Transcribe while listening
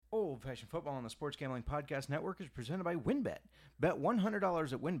Old Fashioned Football on the Sports Gambling Podcast Network is presented by WynnBET. Bet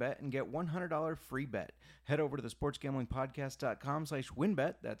 $100 at WynnBET and get $100 free bet. Head over to the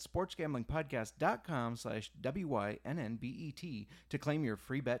sportsgamblingpodcast.com/WynnBET. That's sportsgamblingpodcast.com/WYNNBET to claim your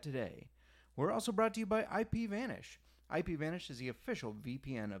free bet today. We're also brought to you by IPVanish. IPVanish is the official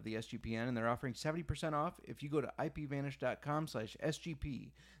VPN of the SGPN, and they're offering 70% off if you go to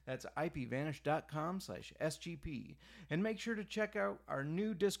IPVanish.com/SGP. That's IPVanish.com/SGP. And make sure to check out our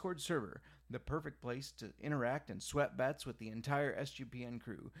new Discord server, the perfect place to interact and sweat bets with the entire SGPN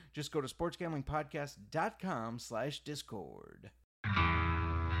crew. Just go to sportsgamblingpodcast.com/Discord.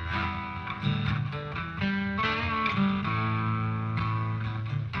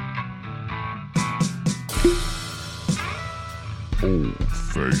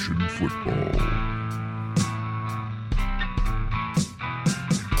 Old-fashioned football.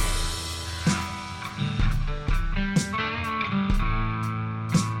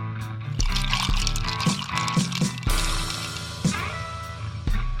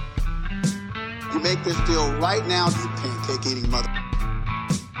 You make this deal right now, you pancake-eating mother.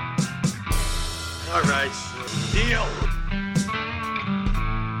 All right, deal.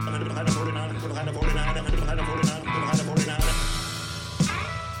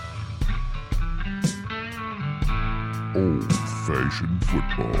 Old-fashioned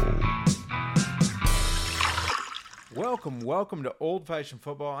football. Welcome to Old Fashioned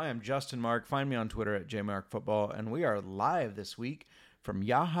Football. I am Justin Mark. Find me on Twitter at jmarkfootball, and we are live this week from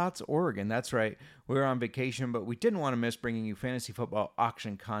Yachats, Oregon. That's right. We were on vacation, but we didn't want to miss bringing you fantasy football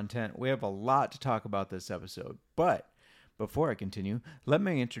auction content. We have a lot to talk about this episode, but before I continue, let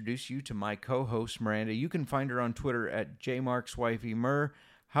me introduce you to my co-host, Miranda. You can find her on Twitter at jmarkswifey.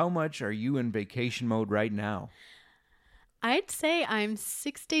 How much are you in vacation mode right now? I'd say I'm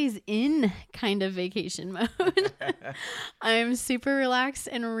 6 days in kind of vacation mode. I'm super relaxed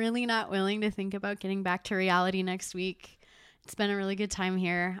and really not willing to think about getting back to reality next week. It's been a really good time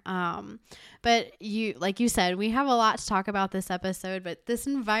here. But like you said, we have a lot to talk about this episode, but this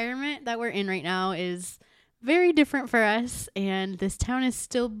environment that we're in right now is very different for us, and this town is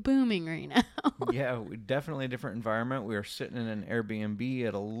still booming right now. Yeah, definitely a different environment. We are sitting in an Airbnb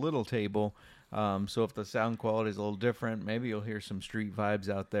at a little table. So if the sound quality is a little different, maybe you'll hear some street vibes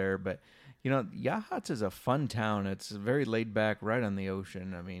out there. But, you know, Yachats is a fun town. It's very laid back, right on the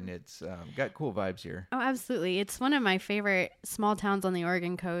ocean. I mean, it's got cool vibes here. Oh, absolutely. It's one of my favorite small towns on the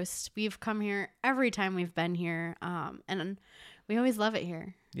Oregon coast. We've come here every time we've been here, and we always love it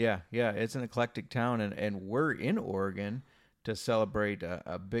here. Yeah, it's an eclectic town, and we're in Oregon to celebrate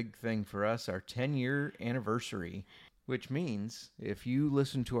a big thing for us, our 10-year anniversary. Which means if you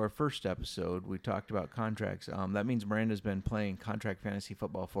listen to our first episode, we talked about contracts. That means Miranda's been playing contract fantasy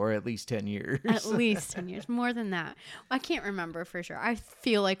football for at least 10 years. At least 10 years. More than that. I can't remember for sure. I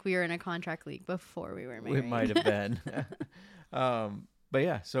feel like we were in a contract league before we were married. We might have been. But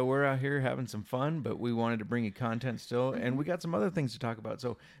yeah, so we're out here having some fun, but we wanted to bring you content still. And we got some other things to talk about.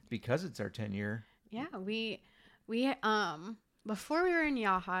 So because it's our 10-year. Yeah, we before we were in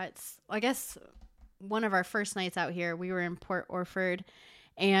Yachats, I guess one of our first nights out here, we were in Port Orford,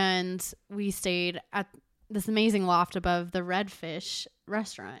 and we stayed at this amazing loft above the Redfish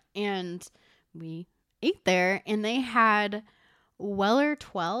restaurant, and we ate there, and they had Weller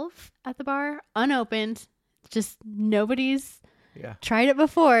 12 at the bar, unopened, just nobody's tried it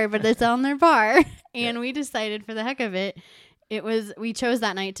before, but it's on their bar, and we decided for the heck of it, we chose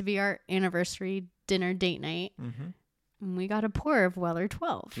that night to be our anniversary dinner date night. Mm-hmm. And we got a pour of Weller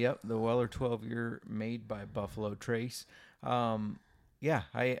 12. Yep, the Weller 12-year made by Buffalo Trace. I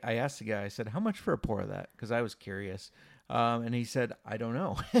asked the guy, I said, how much for a pour of that? Because I was curious. And he said, I don't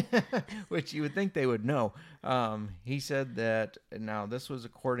know, which you would think they would know. He said that, now this was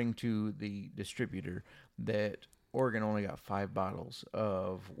according to the distributor, that Oregon only got 5 bottles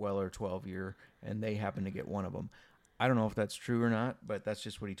of Weller 12-year, and they happened to get one of them. I don't know if that's true or not, but that's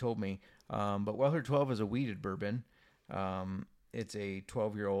just what he told me. But Weller 12 is a wheated bourbon. It's a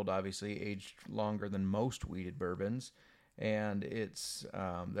 12-year-old, obviously, aged longer than most wheated bourbons. And it's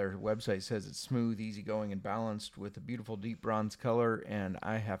their website says it's smooth, easygoing, and balanced with a beautiful deep bronze color. And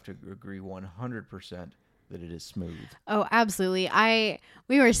I have to agree 100% that it is smooth. Oh, absolutely.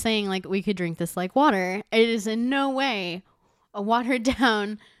 We were saying like we could drink this like water. It is in no way a watered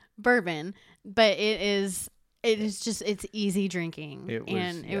down bourbon, but it's easy drinking.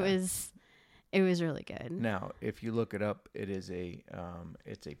 It was really good. Now, if you look it up, it's a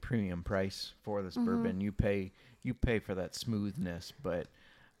premium price for this bourbon. You pay for that smoothness, but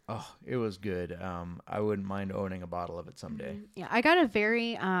it was good. I wouldn't mind owning a bottle of it someday. Yeah, I got a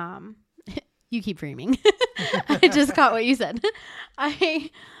very you keep dreaming. I just caught what you said.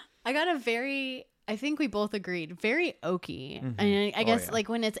 I got I think we both agreed, very oaky. Mhm. And I Oh, guess yeah. like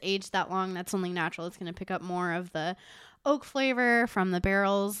when it's aged that long, that's only natural. It's going to pick up more of the oak flavor from the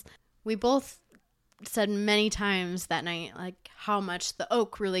barrels. We both said many times that night, like how much the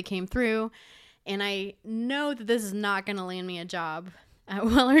oak really came through. And I know that this is not going to land me a job at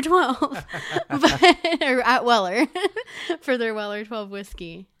Weller 12, or at Weller for their Weller 12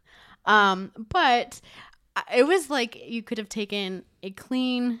 whiskey. But it was like you could have taken a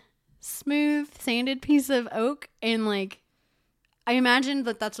clean, smooth, sanded piece of oak and like, I imagined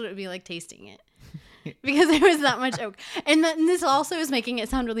that that's what it would be like tasting it. Because there was that much oak. And this also is making it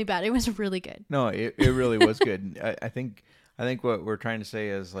sound really bad. It was really good. No, it really was good. I think what we're trying to say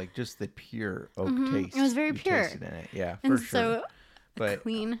is like just the pure oak taste. It was very you pure. tasted in it. Yeah, And for sure. so, But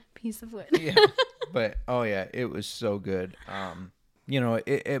clean piece of wood. yeah, but oh yeah, it was so good.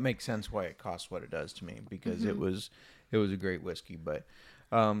 It makes sense why it costs what it does to me because it was a great whiskey. But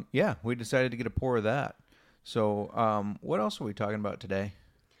yeah, we decided to get a pour of that. So what else are we talking about today?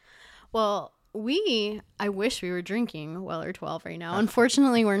 Well, I wish we were drinking Weller 12 right now.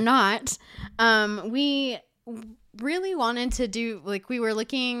 Unfortunately, we're not. We really wanted to do, like, we were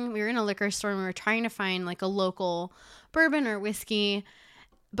in a liquor store and we were trying to find like a local bourbon or whiskey,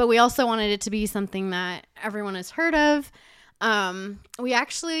 but we also wanted it to be something that everyone has heard of.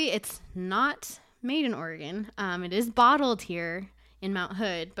 It's not made in Oregon. It is bottled here in Mount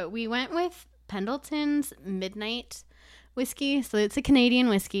Hood, but we went with Pendleton's Midnight whiskey. So it's a Canadian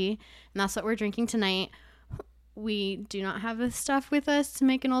whiskey, and that's what we're drinking tonight. We do not have the stuff with us to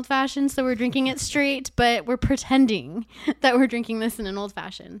make an old fashioned, so we're drinking it straight, but we're pretending that we're drinking this in an old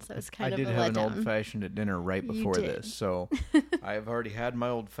fashioned. So it's kind of a letdown. I did have an old fashioned at dinner right before did. this, so I've already had my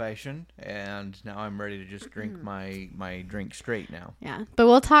old fashioned, and now I'm ready to just drink my drink straight now. Yeah, but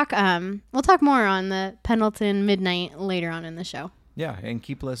we'll talk more on the Pendleton Midnight later on in the show. Yeah, and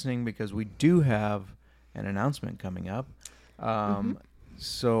keep listening because we do have an announcement coming up.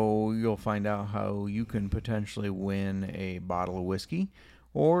 So you'll find out how you can potentially win a bottle of whiskey.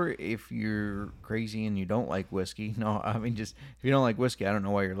 Or if you're crazy and you don't like whiskey, just if you don't like whiskey, I don't know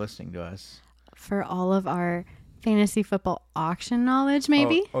why you're listening to us. For all of our fantasy football auction knowledge,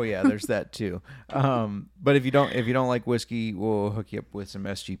 maybe? Oh yeah, there's that too. But if you don't like whiskey, we'll hook you up with some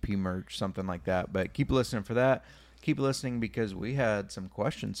SGP merch, something like that. But keep listening for that. Keep listening because we had some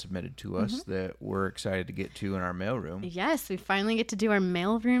questions submitted to us that we're excited to get to in our mailroom. Yes, we finally get to do our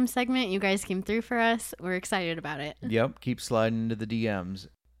mailroom segment. You guys came through for us. We're excited about it. Yep, keep sliding into the DMs.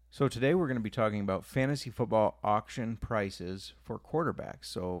 So today we're going to be talking about fantasy football auction prices for quarterbacks.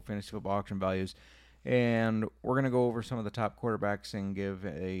 So fantasy football auction values. And we're going to go over some of the top quarterbacks and give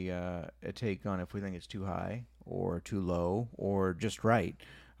a take on if we think it's too high or too low or just right.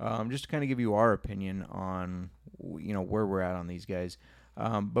 Just to kind of give you our opinion on, where we're at on these guys.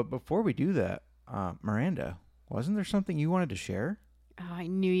 But before we do that, Miranda, wasn't there something you wanted to share? Oh, I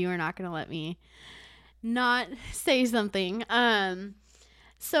knew you were not going to let me not say something.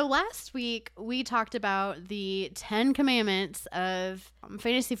 So last week we talked about the 10 commandments of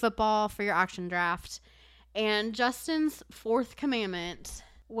fantasy football for your auction draft. And Justin's fourth commandment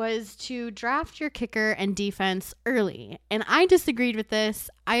was to draft your kicker and defense early. And I disagreed with this.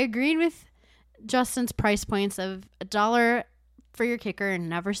 I agreed with Justin's price points of $1 for your kicker and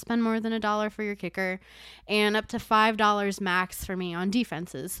never spend more than $1 for your kicker, and up to $5 max for me on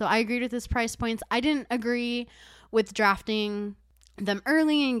defenses. So I agreed with his price points. I didn't agree with drafting them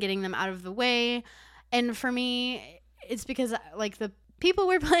early and getting them out of the way. And for me, it's because like the people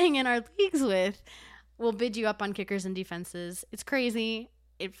we're playing in our leagues with will bid you up on kickers and defenses. It's crazy.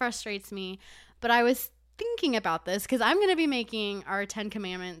 It frustrates me. But I was thinking about this because I'm going to be making our 10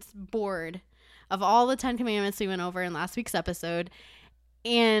 commandments board of all the 10 commandments we went over in last week's episode.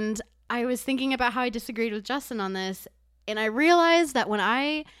 And I was thinking about how I disagreed with Justin on this. And I realized that what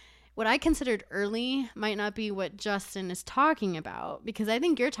I considered early might not be what Justin is talking about, because I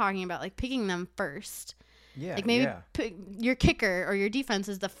think you're talking about like picking them first. Yeah. Like maybe your kicker or your defense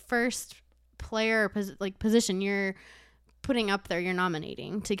is the first player position you're putting up there, you're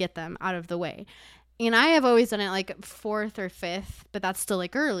nominating to get them out of the way. And I have always done it like fourth or fifth, but that's still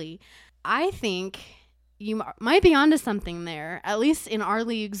like early. I think you might be onto something there, at least in our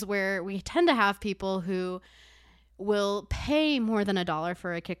leagues where we tend to have people who will pay more than $1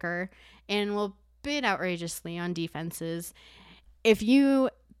 for a kicker and will bid outrageously on defenses. If you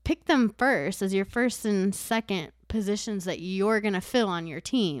pick them first as your first and second positions that you're going to fill on your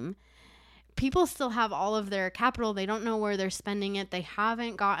team, people still have all of their capital. They don't know where they're spending it. They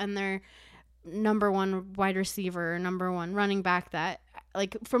haven't gotten their number one wide receiver, number one running back that,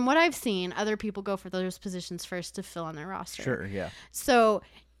 like, from what I've seen, other people go for those positions first to fill on their roster. Sure, yeah. So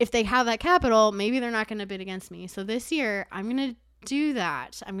if they have that capital, maybe they're not going to bid against me. So this year, I'm going to do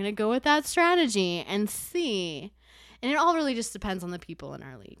that. I'm going to go with that strategy and see. And it all really just depends on the people in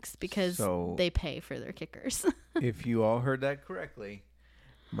our leagues because they pay for their kickers. If you all heard that correctly,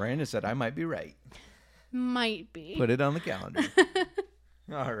 Miranda said I might be right. Might be. Put it on the calendar.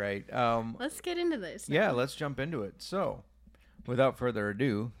 All right. Let's get into this. Yeah, let's jump into it. So, without further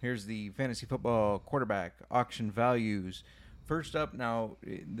ado, here's the fantasy football quarterback auction values. First up, now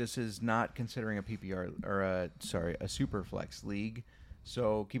this is not considering a PPR or a super flex league.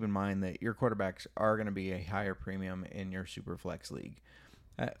 So keep in mind that your quarterbacks are going to be a higher premium in your super flex league.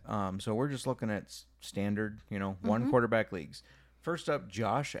 So we're just looking at standard, one quarterback leagues. First up,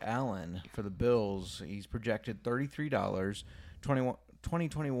 Josh Allen for the Bills. He's projected $33.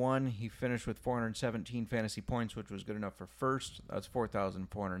 2021, he finished with 417 fantasy points, which was good enough for first. That's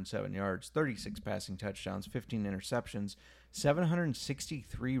 4,407 yards, 36 passing touchdowns, 15 interceptions,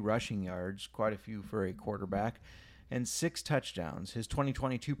 763 rushing yards, quite a few for a quarterback, and 6 touchdowns. His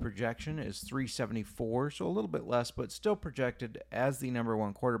 2022 projection is 374, so a little bit less, but still projected as the number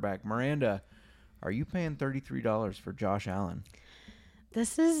one quarterback. Miranda, are you paying $33 for Josh Allen?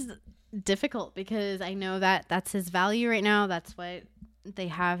 This is difficult because I know that that's his value right now. That's what they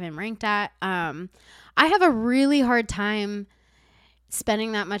have him ranked at. I have a really hard time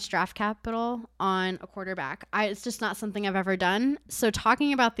spending that much draft capital on a quarterback. It's just not something I've ever done. So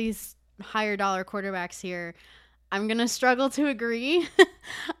talking about these higher dollar quarterbacks here, I'm going to struggle to agree.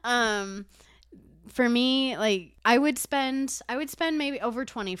 For me, like I would spend maybe over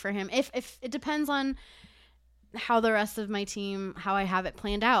 20 for him. If it depends on how the rest of my team, how I have it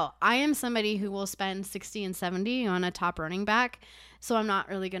planned out. I am somebody who will spend 60 and 70 on a top running back. So I'm not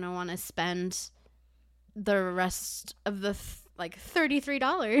really going to want to spend the rest of the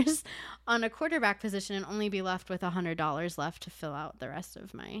 $33 on a quarterback position and only be left with $100 left to fill out the rest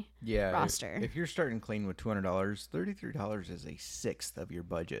of my roster. If you're starting clean with $200, $33 is a sixth of your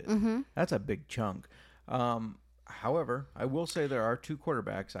budget. That's a big chunk. However, I will say there are 2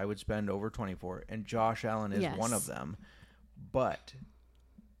 quarterbacks I would spend over 20 for, and Josh Allen is one of them. But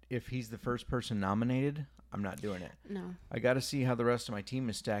if he's the first person nominated, I'm not doing it. No. I got to see how the rest of my team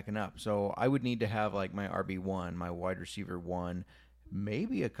is stacking up. So I would need to have like my RB1, my wide receiver 1,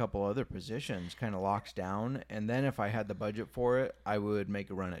 maybe a couple other positions kind of locked down. And then if I had the budget for it, I would make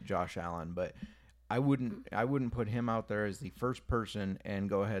a run at Josh Allen. But I wouldn't put him out there as the first person and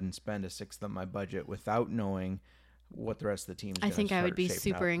go ahead and spend a sixth of my budget without knowing what the rest of the team is going to I think I would be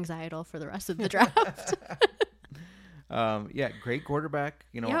super up. anxiety for the rest of the draft. Great quarterback.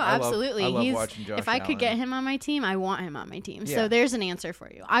 Absolutely. I love watching Josh If I Allen. could get him on my team, I want him on my team. Yeah. So there's an answer for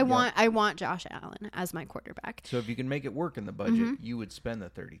you. I want Josh Allen as my quarterback. So if you can make it work in the budget, you would spend the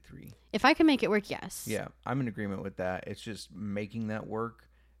 33. If I can make it work, yes. Yeah, I'm in agreement with that. It's just making that work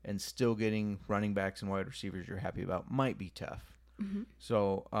and still getting running backs and wide receivers you're happy about might be tough.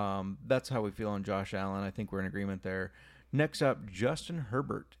 So that's how we feel on Josh Allen. I think we're in agreement there. Next up, Justin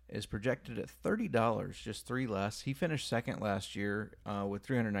Herbert is projected at $30, just 3 less. He finished second last year with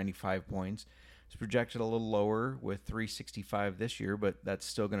 395 points. He's projected a little lower with 365 this year, but that's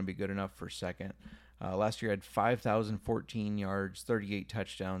still going to be good enough for second. Last year had 5,014 yards, 38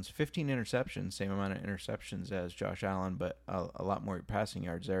 touchdowns, 15 interceptions, same amount of interceptions as Josh Allen, but a lot more passing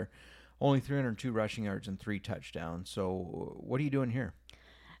yards there. Only 302 rushing yards and 3 touchdowns. So what are you doing here?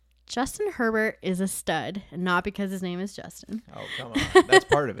 Justin Herbert is a stud, not because his name is Justin. Oh, come on. That's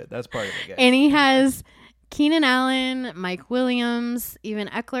part of it. That's part of it, guys. And he has Keenan Allen, Mike Williams, even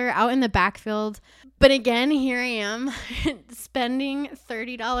Eckler out in the backfield. But again, here I am spending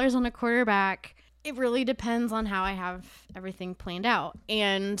 $30 on a quarterback. It really depends on how I have everything planned out.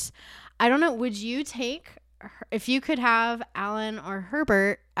 And I don't know, would you take, if you could have Allen or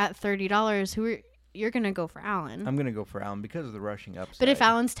Herbert at $30, you're going to go for Allen. I'm going to go for Allen because of the rushing upside. But if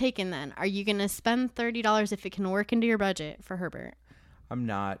Allen's taken, then are you going to spend $30 if it can work into your budget for Herbert? I'm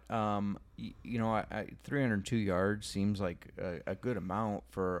not. 302 yards seems like a good amount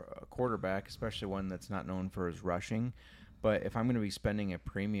for a quarterback, especially one that's not known for his rushing. But if I'm going to be spending a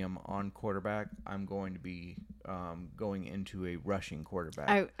premium on quarterback, I'm going to be going into a rushing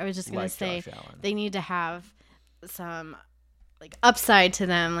quarterback. I was just going to say Josh Allen. They need to have some upside to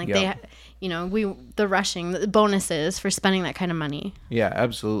them, the rushing, the bonuses for spending that kind of money. Yeah,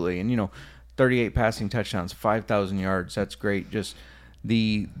 absolutely. And 38 passing touchdowns, 5,000 yards. That's great. Just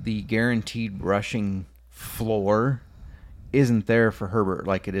the guaranteed rushing floor isn't there for Herbert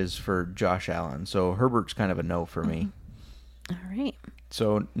like it is for Josh Allen. So Herbert's kind of a no for me. All right.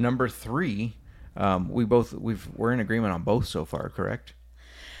 So number 3, we're in agreement on both so far, correct?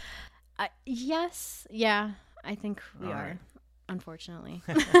 Yes. Yeah, I think we are. Right. unfortunately.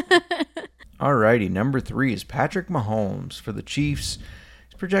 All righty, number 3 is Patrick Mahomes for the Chiefs.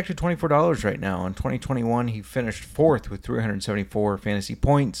 He's projected $24 right now. In 2021, he finished 4th with 374 fantasy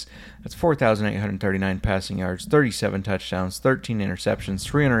points. That's 4,839 passing yards, 37 touchdowns, 13 interceptions,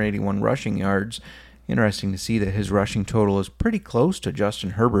 381 rushing yards. Interesting to see that his rushing total is pretty close to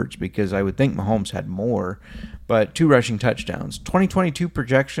Justin Herbert's, because I would think Mahomes had more, but 2 rushing touchdowns. 2022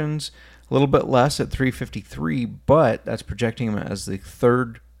 projections, a little bit less at 353, but that's projecting him as the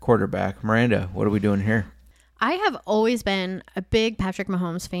 3rd quarterback. Miranda, what are we doing here? I have always been a big Patrick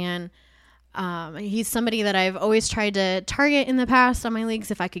Mahomes fan. He's somebody that I've always tried to target in the past on my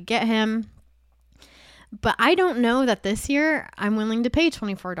leagues if I could get him. But I don't know that this year I'm willing to pay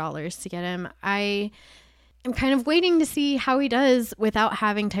 $24 to get him. I am kind of waiting to see how he does without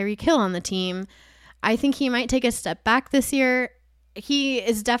having Tyreek Hill on the team. I think he might take a step back this year. He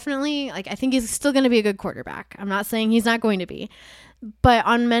is definitely, I think he's still going to be a good quarterback. I'm not saying he's not going to be. But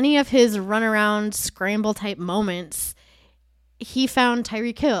on many of his runaround, scramble type moments, he found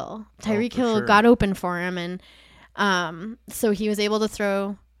Tyreek Hill. Tyreek Hill sure. got open for him, and so he was able to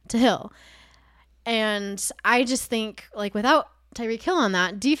throw to Hill. And I just think, without Tyreek Hill on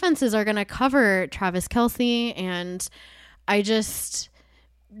that, defenses are going to cover Travis Kelce, and I just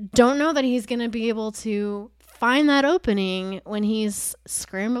don't know that he's going to be able to find that opening when he's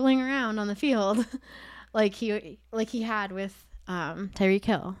scrambling around on the field like he had with Tyreek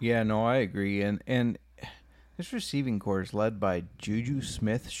Hill. Yeah, no, I agree. And this receiving core is led by Juju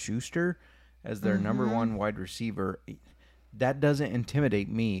Smith-Schuster as their number 1 wide receiver. That doesn't intimidate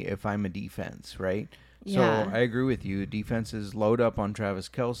me if I'm a defense, right? Yeah. So I agree with you. Defenses load up on Travis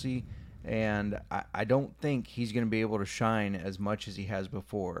Kelce, and I don't think he's going to be able to shine as much as he has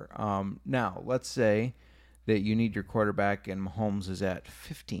before. Now, let's say that you need your quarterback and Mahomes is at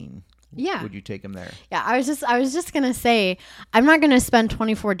 15. Yeah. Would you take him there? Yeah, I was just going to say, I'm not going to spend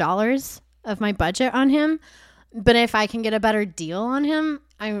 $24 of my budget on him, but if I can get a better deal on him,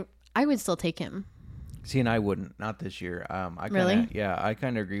 I would still take him. See, and I wouldn't. Not this year. Really? Yeah, I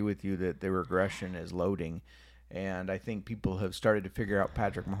kind of agree with you that the regression is loading. And I think people have started to figure out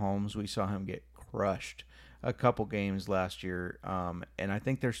Patrick Mahomes. We saw him get crushed a couple games last year. And I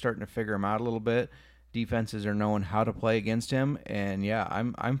think they're starting to figure him out a little bit. Defenses are knowing how to play against him. And, yeah,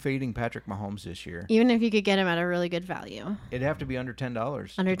 I'm fading Patrick Mahomes this year. Even if you could get him at a really good value. It'd have to be under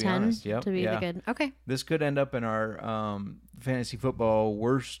 $10. Under to be 10 honest. Yep. to be yeah. the good. Okay. This could end up in our fantasy football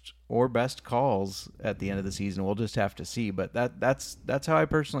worst or best calls at the end of the season. We'll just have to see. But that's how I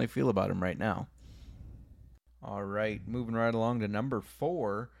personally feel about him right now. All right, moving right along to number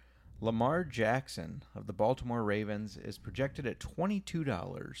 4, Lamar Jackson of the Baltimore Ravens is projected at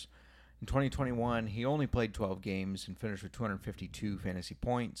 $22. In 2021, he only played 12 games and finished with 252 fantasy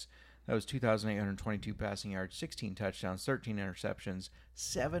points. That was 2,822 passing yards, 16 touchdowns, 13 interceptions,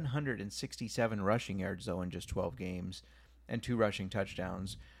 767 rushing yards, though, in just 12 games, and 2 rushing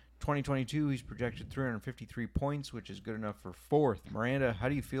touchdowns. 2022, he's projected 353 points, which is good enough for 4th. Miranda, how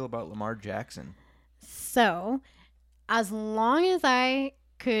do you feel about Lamar Jackson? So, as long as I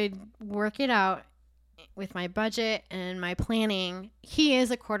could work it out with my budget and my planning, he is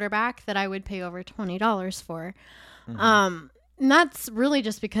a quarterback that I would pay over $20 for. And that's really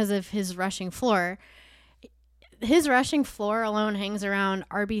just because of his rushing floor. His rushing floor alone hangs around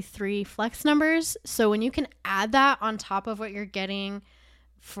RB3 flex numbers. So when you can add that on top of what you're getting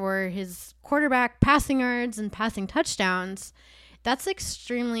for his quarterback passing yards and passing touchdowns, that's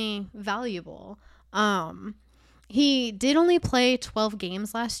extremely valuable. He did only play 12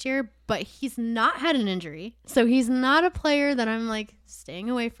 games last year, but he's not had an injury. So he's not a player that I'm staying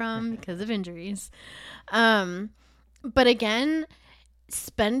away from because of injuries. But again,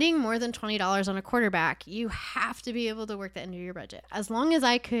 spending more than $20 on a quarterback, you have to be able to work that into your budget. As long as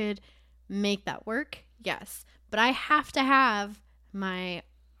I could make that work, yes. But I have to have my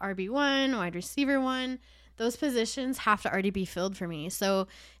RB1, wide receiver 1. Those positions have to already be filled for me. So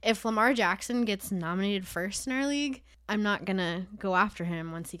if Lamar Jackson gets nominated first in our league, I'm not going to go after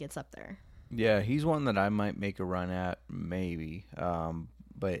him once he gets up there. Yeah, he's one that I might make a run at, maybe.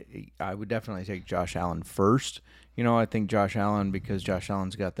 But I would definitely take Josh Allen first. I think Josh Allen, because Josh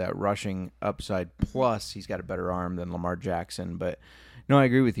Allen's got that rushing upside, plus he's got a better arm than Lamar Jackson. But No, I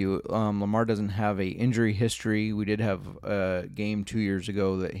agree with you. Lamar doesn't have a injury history. We did have a game 2 years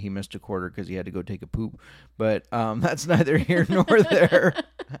ago that he missed a quarter because he had to go take a poop, but that's neither here nor there.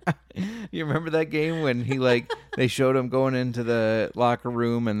 You remember that game when they showed him going into the locker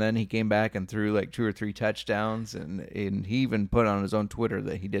room, and then he came back and threw 2 or 3 touchdowns, and he even put on his own Twitter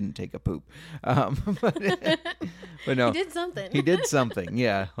that he didn't take a poop. But no, He did something. He did something,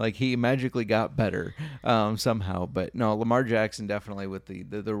 yeah. He magically got better somehow. But no, Lamar Jackson definitely with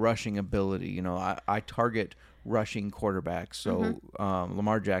the rushing ability. I target rushing quarterbacks, so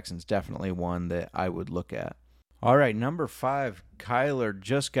Lamar Jackson's definitely one that I would look at. All right, number 5, Kyler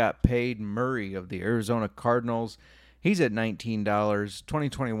just got paid. Murray of the Arizona Cardinals. He's at $19.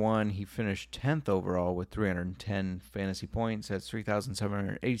 2021, he finished 10th overall with 310 fantasy points. That's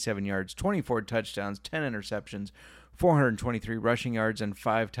 3,787 yards, 24 touchdowns, 10 interceptions, 423 rushing yards, and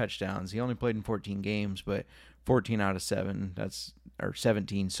 5 touchdowns. He only played in 14 games, but 14 out of 17,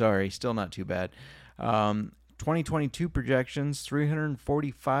 still not too bad. 2022 projections,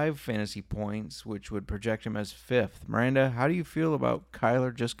 345 fantasy points, which would project him as 5th. Miranda, how do you feel about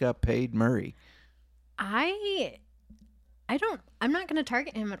Kyler just got paid Murray? I'm not going to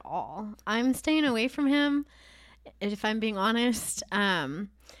target him at all. I'm staying away from him, if I'm being honest.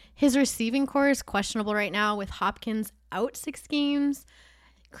 His receiving core is questionable right now with Hopkins out 6 games.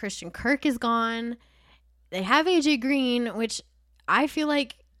 Christian Kirk is gone. They have AJ Green, which I feel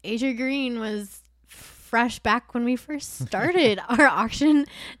like AJ Green was fresh back when we first started our auction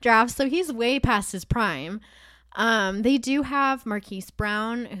draft, so he's way past his prime. They do have Marquise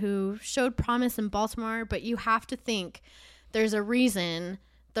Brown, who showed promise in Baltimore, but you have to think there's a reason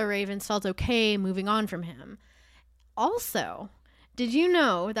the Ravens felt okay moving on from him. Also, did you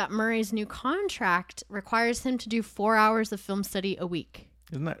know that Murray's new contract requires him to do 4 hours of film study a week?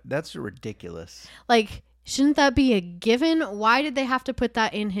 That's ridiculous. Shouldn't that be a given? Why did they have to put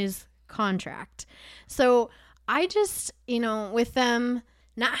that in his contract? So I just, with them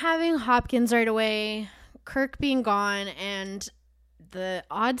not having Hopkins right away, Kirk being gone, and the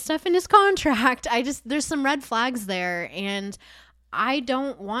odd stuff in his contract, there's some red flags there, and I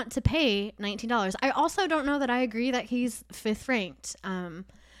don't want to pay $19. I also don't know that I agree that he's 5th ranked. I'm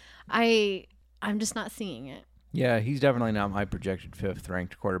just not seeing it. Yeah, he's definitely not my projected 5th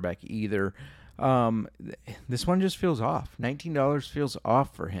ranked quarterback either. This one just feels off. $19 feels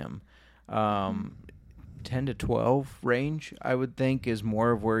off for him. 10 to 12 range, I would think, is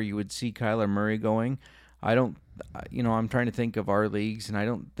more of where you would see Kyler Murray going. I'm trying to think of our leagues, and I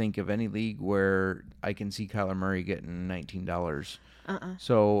don't think of any league where I can see Kyler Murray getting $19.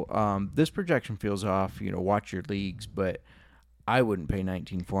 So this projection feels off. Watch your leagues, but I wouldn't pay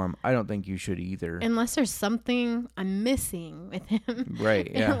 $19 for him. I don't think you should either. Unless there's something I'm missing with him.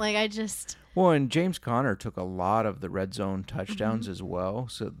 Right, yeah. Well, and James Conner took a lot of the red zone touchdowns as well,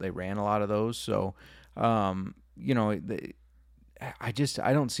 so they ran a lot of those. So, I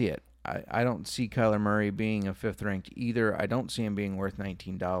don't see it. I don't see Kyler Murray being a 5th ranked either. I don't see him being worth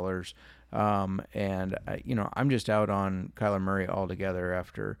 $19. I'm just out on Kyler Murray altogether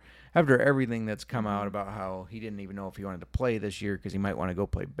after everything that's come out about how he didn't even know if he wanted to play this year because he might want to go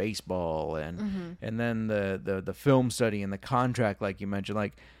play baseball, and then the film study and the contract, like you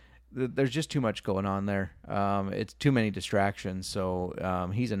mentioned, there's just too much going on there. It's too many distractions, so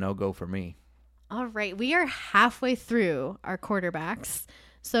he's a no-go for me. All right, we are halfway through our quarterbacks,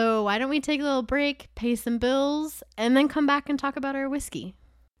 so why don't we take a little break, pay some bills, and then come back and talk about our whiskey.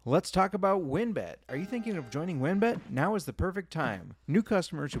 Let's talk about WynnBET. Are you thinking of joining WynnBET? Now is the perfect time. New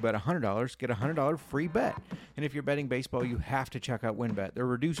customers who bet $100 get a $100 free bet. And if you're betting baseball, you have to check out WynnBET. Their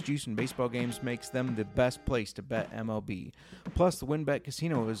reduced juice in baseball games makes them the best place to bet MLB. Plus, the WynnBET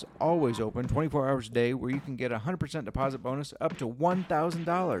Casino is always open 24 hours a day, where you can get a 100% deposit bonus up to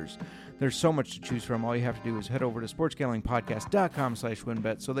 $1,000. There's so much to choose from. All you have to do is head over to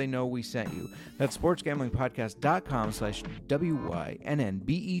sportsgamblingpodcast.com/WynnBET so they know we sent you. That's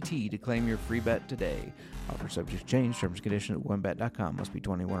sportsgamblingpodcast.com/WYNNBET to claim your free bet today. Offer subject to change. Terms and conditions at WynnBET.com. Must be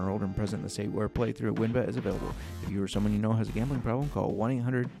 21 or older and present in the state where playthrough at WynnBET is available. If you or someone you know has a gambling problem, call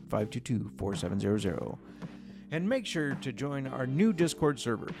 1-800-522-4700. And make sure to join our new Discord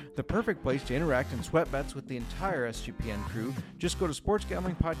server, the perfect place to interact and sweat bets with the entire SGPN crew. Just go to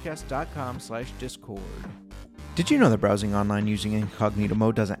sportsgamblingpodcast.com/Discord. Did you know that browsing online using incognito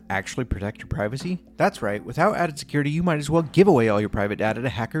mode doesn't actually protect your privacy? That's right. Without added security, you might as well give away all your private data to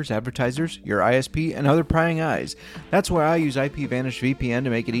hackers, advertisers, your ISP, and other prying eyes. That's why I use IPVanish VPN to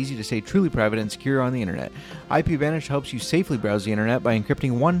make it easy to stay truly private and secure on the internet. IPVanish helps you safely browse the internet by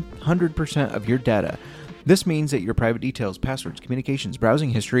encrypting 100% of your data. This means that your private details, passwords, communications,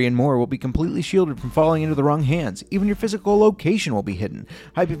 browsing history, and more will be completely shielded from falling into the wrong hands. Even your physical location will be hidden.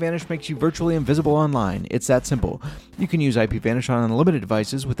 IPVanish makes you virtually invisible online. It's that simple. You can use IPVanish on unlimited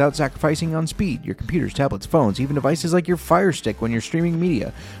devices without sacrificing on speed. Your computers, tablets, phones, even devices like your Fire Stick when you're streaming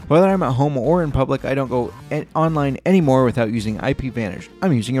media. Whether I'm at home or in public, I don't go online anymore without using IPVanish.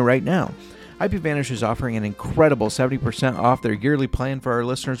 I'm using it right now. IPVanish is offering an incredible 70% off their yearly plan for our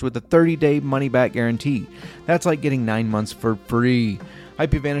listeners with a 30-day money-back guarantee. That's like getting 9 months for free.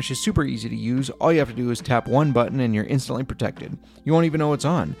 IPVanish is super easy to use. All you have to do is tap one button and you're instantly protected. You won't even know it's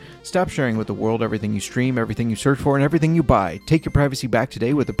on. Stop sharing with the world everything you stream, everything you search for, and everything you buy. Take your privacy back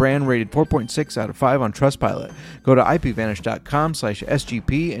today with a brand rated 4.6 out of 5 on Trustpilot. Go to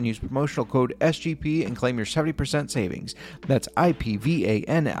ipvanish.com/SGP and use promotional code SGP and claim your 70% savings. That's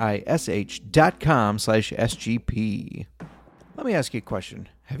ipvanish.com/SGP. Let me ask you a question.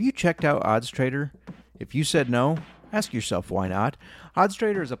 Have you checked out OddsTrader? If you said no, ask yourself why not.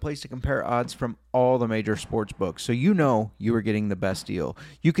 OddsTrader is a place to compare odds from all the major sports books, so you know you are getting the best deal.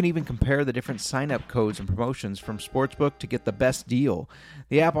 You can even compare the different sign-up codes and promotions from Sportsbook to get the best deal.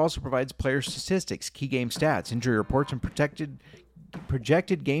 The app also provides player statistics, key game stats, injury reports, and projected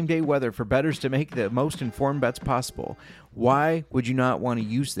game day weather for bettors to make the most informed bets possible. Why would you not want to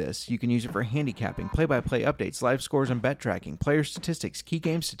use this? You can use it for handicapping, play-by-play updates, live scores and bet tracking, player statistics, key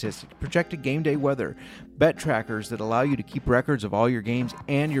game statistics, projected game day weather, bet trackers that allow you to keep records of all your games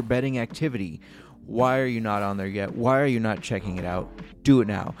and your betting activity. Why are you not on there yet? Why are you not checking it out? Do it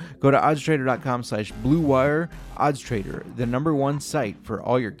now. Go to oddstrader.com/bluewire. OddsTrader, the #1 site for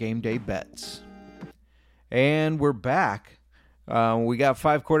all your game day bets. And we're back. We got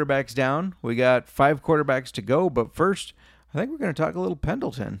 5 quarterbacks down. We got 5 quarterbacks to go. But first, I think we're going to talk a little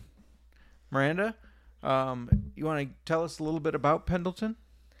Pendleton. Miranda, you want to tell us a little bit about Pendleton?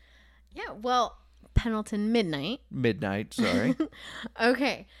 Yeah, well, Pendleton Midnight, sorry.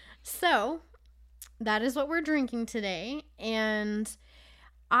 Okay, so that is what we're drinking today. And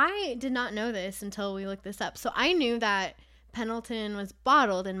I did not know this until we looked this up. So I knew that Pendleton was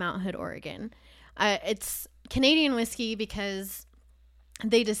bottled in Mount Hood, Oregon. It's Canadian whiskey because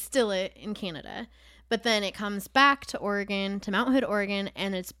they distill it in Canada, but then it comes back to Oregon, to Mount Hood, Oregon,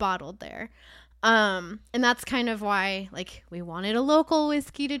 and it's bottled there. And that's kind of why, like, we wanted a local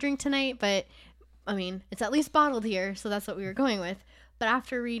whiskey to drink tonight, but I mean, it's at least bottled here, so that's what we were going with. But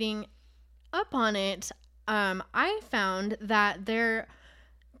after reading up on it, I found that their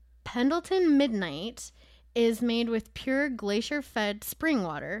Pendleton Midnight is made with pure glacier-fed spring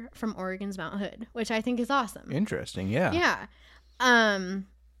water from Oregon's Mount Hood, which I think is awesome. Interesting, yeah. Yeah.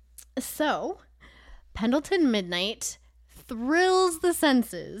 So, Pendleton Midnight thrills the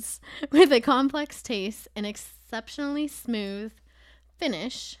senses with a complex taste and exceptionally smooth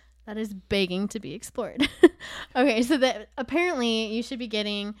finish that is begging to be explored. Okay, so that apparently you should be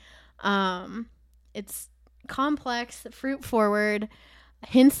getting, it's complex, fruit-forward,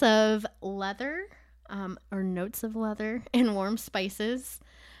 hints of leather, or notes of leather and warm spices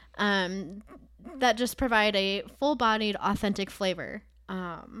that just provide a full-bodied, authentic flavor.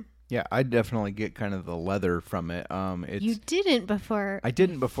 Yeah, I definitely get kind of the leather from it. You didn't before. I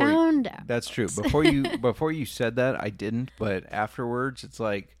didn't before. Found out. That's true. Before you said that, I didn't. But afterwards, it's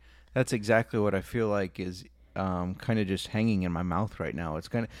like that's exactly what I feel like is kind of just hanging in my mouth right now. It's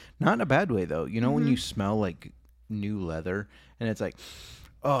kind of not in a bad way though. You know when you smell like new leather and it's like,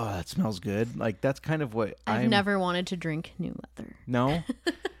 oh, that smells good. Like that's kind of what I've never wanted to drink new leather. No,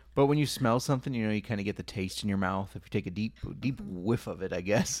 but when you smell something, you know, you kind of get the taste in your mouth. If you take a deep whiff of it, I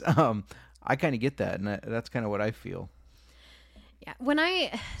guess. I kind of get that, and that's kind of what I feel. Yeah.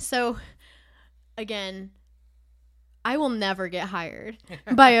 So again, I will never get hired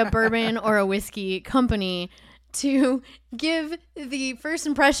by a bourbon or a whiskey company to give the first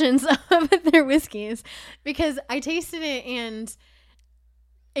impressions of their whiskeys because I tasted it and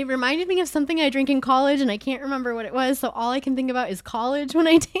it reminded me of something I drank in college and I can't remember what it was. So all I can think about is college when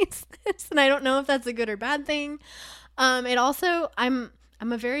I taste this. And I don't know if that's a good or bad thing. It also, I'm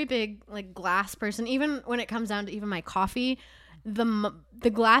a very big like glass person. Even when it comes down to even my coffee, the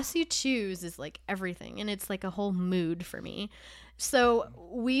glass you choose is like everything. And it's like a whole mood for me. So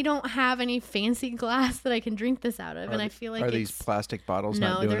we don't have any fancy glass that I can drink this out of. I feel like these plastic bottles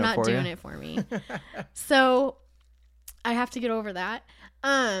not doing it for you? No, they're not doing it for me. So I have to get over that.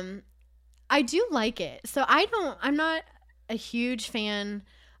 I do like it. So I'm not a huge fan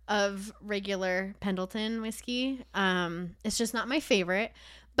of regular Pendleton whiskey. It's just not my favorite,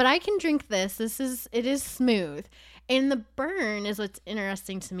 but I can drink this. It is smooth. And the burn is what's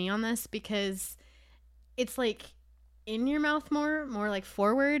interesting to me on this because it's like in your mouth more like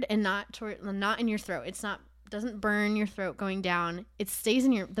forward and not in your throat. It's not doesn't burn your throat going down. It stays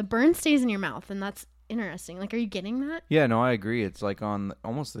in the burn stays in your mouth, and that's interesting. Like, are you getting that? Yeah, no, I agree. It's like on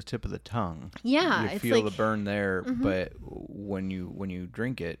almost the tip of the tongue. Yeah, you it's feel like, the burn there, but when you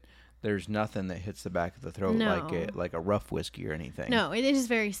drink it, there's nothing that hits the back of the throat like a rough whiskey or anything. No, it is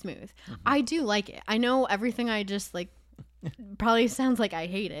very smooth. I do like it. I know everything I just like probably sounds like I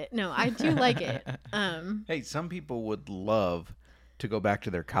hate it. No, I do like it. Hey, some people would love to go back to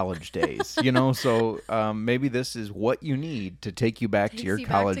their college days, so maybe this is what you need to take you back to your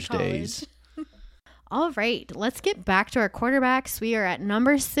college days. All right, let's get back to our quarterbacks. We are at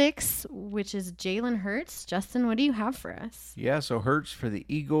number 6, which is Jalen Hurts. Justin, what do you have for us? Yeah, so Hurts for the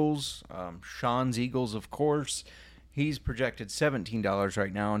Eagles, Sean's Eagles, of course. He's projected $17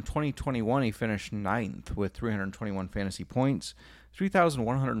 right now. In 2021, he finished 9th with 321 fantasy points,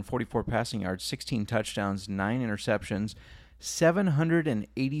 3,144 passing yards, 16 touchdowns, 9 interceptions,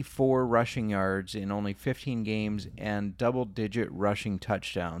 784 rushing yards in only 15 games, and double-digit rushing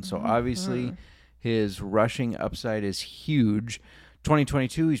touchdowns. So obviously his rushing upside is huge.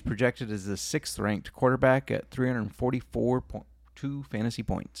 2022, he's projected as the 6th-ranked quarterback at 344.2 fantasy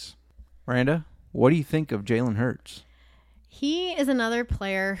points. Miranda, what do you think of Jalen Hurts? He is another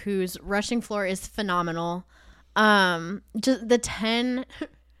player whose rushing floor is phenomenal. Just the 10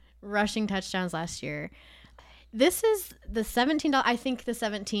 rushing touchdowns last year. This is the $17. I think the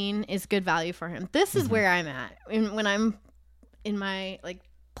 17 is good value for him. This is where I'm at when I'm in my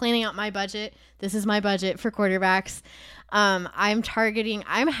planning out my budget. This is my budget for quarterbacks. I'm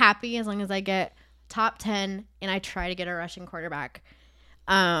happy as long as I get top 10 and I try to get a rushing quarterback.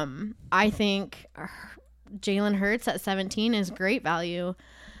 I think Jalen Hurts at 17 is great value.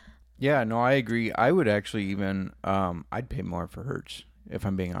 Yeah, no, I agree. I would actually even, I'd pay more for Hurts, if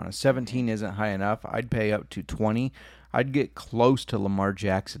I'm being honest. 17 isn't high enough. I'd pay up to 20. I'd get close to Lamar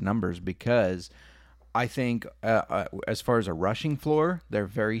Jackson numbers because I think as far as a rushing floor, they're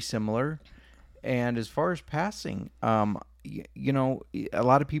very similar. And as far as passing, a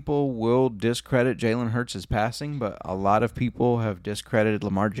lot of people will discredit Jalen Hurts' passing, but a lot of people have discredited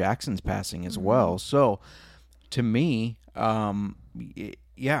Lamar Jackson's passing as well. So, to me,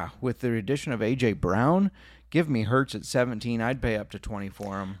 with the addition of A.J. Brown, give me Hurts at 17. I'd pay up to 20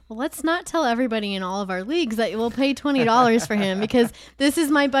 for him. Well, let's not tell everybody in all of our leagues that we'll pay $20 for him because this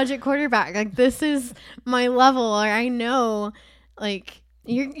is my budget quarterback. Like, this is my level. Or I know,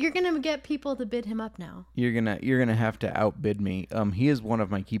 you're gonna get people to bid him up now. You're gonna have to outbid me. He is one of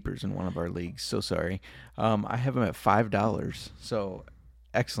my keepers in one of our leagues. So sorry. I have him at $5. So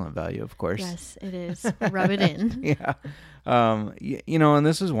excellent value, of course. Yes, it is. Rub it in. Yeah. And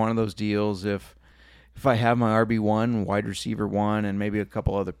this is one of those deals. If I have my RB1, wide receiver 1, and maybe a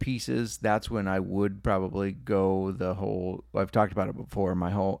couple other pieces, that's when I would probably go the whole, I've talked about it before,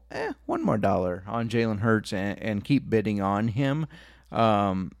 my whole $1 more on Jalen Hurts and keep bidding on him.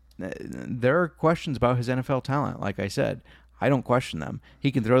 There are questions about his NFL talent. Like I said, I don't question them.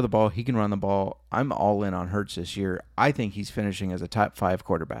 He can throw the ball. He can run the ball. I'm all in on Hurts this year. I think he's finishing as a top 5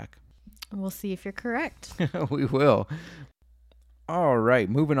 quarterback. We'll see if you're correct. We will. All right,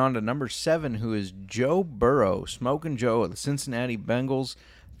 moving on to number 7, who is Joe Burrow, Smoking Joe of the Cincinnati Bengals.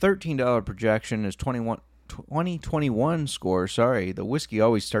 $13 projection is 2021 score. Sorry, the whiskey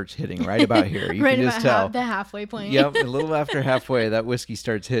always starts hitting right about here. You right can about just tell. the halfway point. Yep, a little after halfway, that whiskey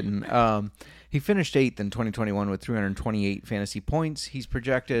starts hitting. He finished 8th in 2021 with 328 fantasy points. He's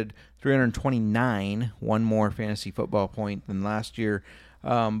projected 329, one more fantasy football point than last year,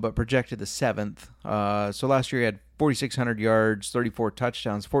 but projected the 7th. So last year he had 4,600 yards, 34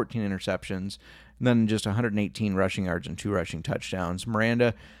 touchdowns, 14 interceptions, and then just 118 rushing yards and 2 rushing touchdowns.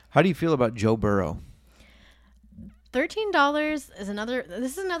 Miranda, how do you feel about Joe Burrow? $13 is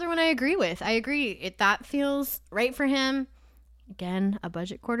another one I agree with. I agree. That feels right for him. Again, a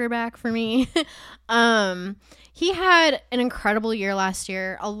budget quarterback for me. He had an incredible year last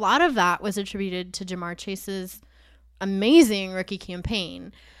year. A lot of that was attributed to Jamar Chase's amazing rookie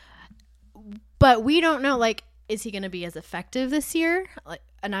campaign. But we don't know, is he going to be as effective this year?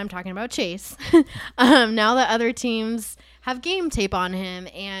 And I'm talking about Chase. Now that other teams have game tape on him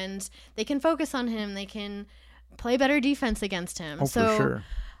and they can focus on him, they can play better defense against him. For sure.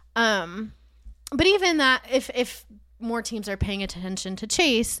 But even that, if more teams are paying attention to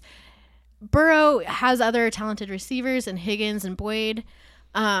Chase, Burrow has other talented receivers in Higgins and Boyd.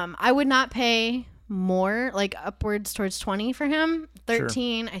 I would not pay more, upwards towards 20 for him.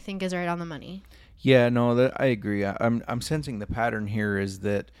 13, sure. I think, is right on the money. Yeah, no, I agree. I'm sensing the pattern here is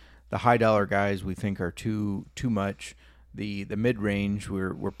that the high dollar guys we think are too much. the mid range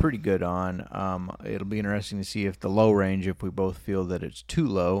we're pretty good on. It'll be interesting to see if the low range, if we both feel that it's too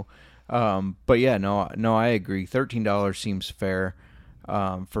low. But yeah, no, I agree. $13 seems fair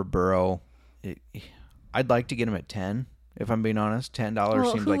for Burrow. I'd like to get him at 10. If I'm being honest,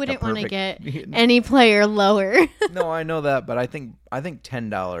 $10 seems who like wouldn't the want to perfect. get any player lower? No, I know that, but I think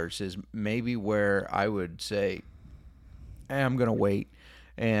 $10 is maybe where I would say, I'm gonna wait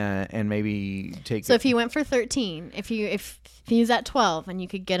and maybe take. So if he went for 13, if he's at 12 and you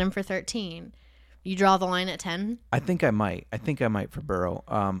could get him for 13, you draw the line at 10. I think I might for Burrow.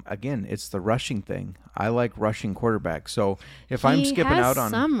 Again, it's the rushing thing. I like rushing quarterbacks. So if I'm skipping out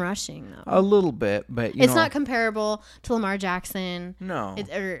on some rushing though, a little bit, but it's not comparable to Lamar Jackson. No,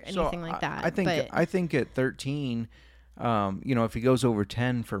 or anything like that. I think at 13, if he goes over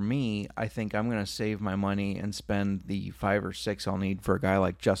 10 for me, I think I'm going to save my money and spend the 5 or 6 I'll need for a guy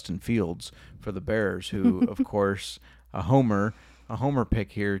like Justin Fields for the Bears, who, of course, a homer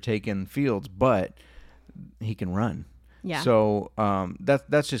pick here, taking Fields, but he can run. Yeah. So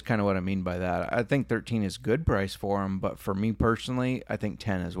that's just kind of what I mean by that. I think 13 is good price for him, but for me personally, I think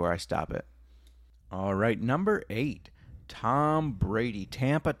 10 is where I stop it. All right, number 8, Tom Brady,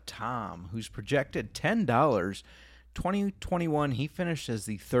 Tampa Tom, who's projected $10. 2021, he finished as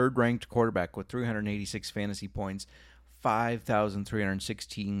the third-ranked quarterback with 386 fantasy points,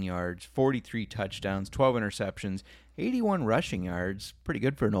 5,316 yards, 43 touchdowns, 12 interceptions, 81 rushing yards, pretty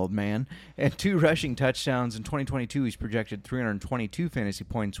good for an old man, and 2 rushing touchdowns. In 2022, he's projected 322 fantasy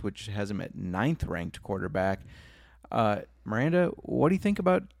points, which has him at 9th-ranked quarterback. Miranda, what do you think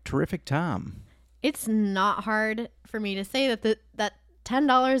about Terrific Tom? It's not hard for me to say that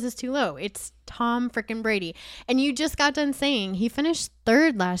 $10 is too low. It's Tom frickin' Brady. And you just got done saying he finished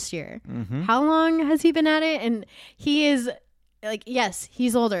 3rd last year. Mm-hmm. How long has he been at it? And he is, yes,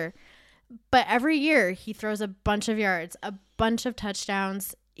 he's older. But every year he throws a bunch of yards, a bunch of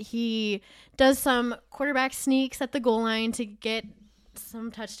touchdowns. He does some quarterback sneaks at the goal line to get some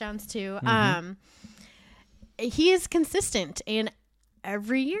touchdowns too. Mm-hmm. He is consistent, and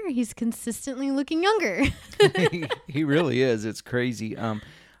every year he's consistently looking younger. He really is. It's crazy.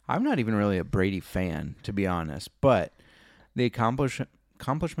 I'm not even really a Brady fan, to be honest, but the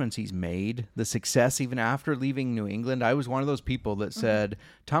accomplishments he's made, the success even after leaving New England, I was one of those people that said,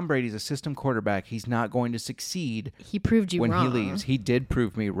 Tom Brady's a system quarterback. He's not going to succeed. He proved you when wrong. He leaves. He did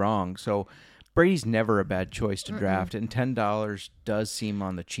prove me wrong. So Brady's never a bad choice to draft, and $10 does seem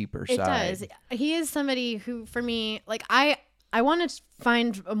on the cheaper side. It does. He is somebody who, for me, I want to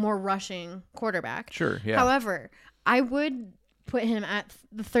find a more rushing quarterback. Sure, yeah. However, I would put him at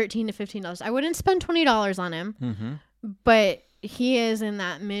the $13 to $15. I wouldn't spend $20 on him, but he is in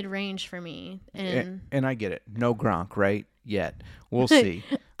that mid-range for me. And I get it. No Gronk, right? Yet. We'll see.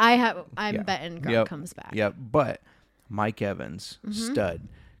 I'm betting Gronk comes back. Yep. But Mike Evans, stud.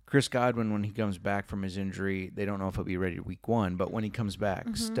 Chris Godwin, when he comes back from his injury, they don't know if he'll be ready week 1, but when he comes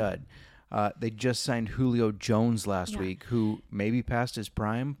back, stud. They just signed Julio Jones last week, who maybe passed his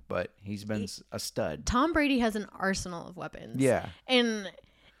prime, but he's been a stud. Tom Brady has an arsenal of weapons. Yeah. And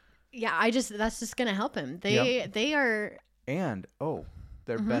that's just going to help him. They are. And,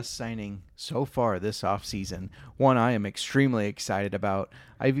 their best signing so far this offseason. One I am extremely excited about.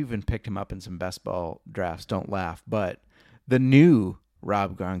 I've even picked him up in some best ball drafts. Don't laugh. But the new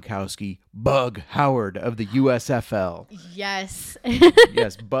Rob Gronkowski, Bug Howard of the USFL. Yes.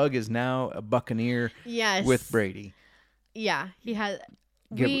 Yes, Bug is now a Buccaneer with Brady. Yeah, he has.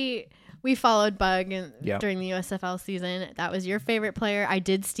 We followed Bug during the USFL season. That was your favorite player. I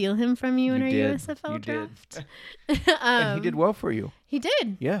did steal him from you in our USFL draft. And he did well for you. He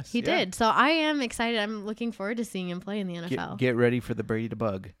did. Yes. He did. So I am excited. I'm looking forward to seeing him play in the NFL. Get ready for the Brady to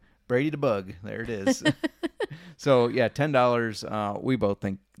Bug. Brady to Bug. There it is. So, yeah, $10. We both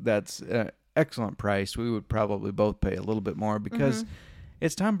think that's an excellent price. We would probably both pay a little bit more because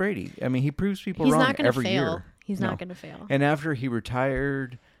it's Tom Brady. I mean, he proves people wrong every year. He's not going to fail. And after he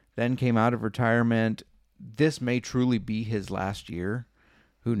retired, then came out of retirement, this may truly be his last year.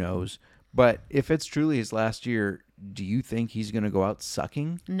 Who knows? But if it's truly his last year, do you think he's going to go out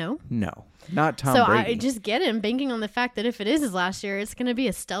sucking? No. No. Not Tom Brady. So I just get him banking on the fact that if it is his last year, it's going to be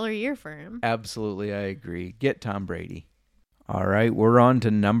a stellar year for him. Absolutely, I agree. Get Tom Brady. All right, we're on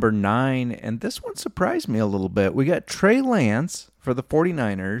to number 9, and this one surprised me a little bit. We got Trey Lance for the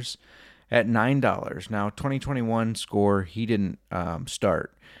 49ers at $9. Now, 2021 score, he didn't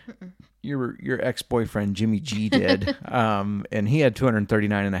start. Your ex-boyfriend Jimmy G did, and he had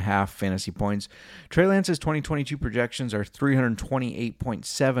 239.5 fantasy points. Trey Lance's 2022 projections are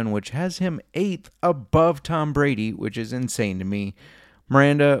 328.7, which has him 8th above Tom Brady, which is insane to me.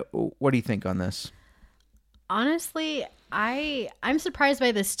 Miranda, what do you think on this? Honestly, I'm surprised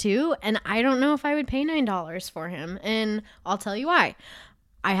by this too, and I don't know if I would pay $9 for him, and I'll tell you why.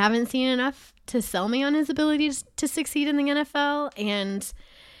 I haven't seen enough to sell me on his ability to succeed in the NFL, and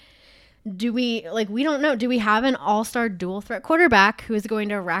we don't know. Do we have an all-star dual threat quarterback who is going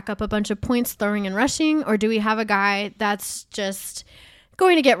to rack up a bunch of points throwing and rushing, or do we have a guy that's just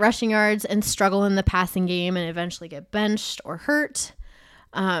going to get rushing yards and struggle in the passing game and eventually get benched or hurt?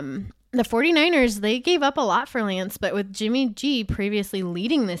 The 49ers, they gave up a lot for Lance, but with Jimmy G previously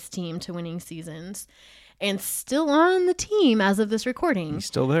leading this team to winning seasons and still on the team as of this recording. He's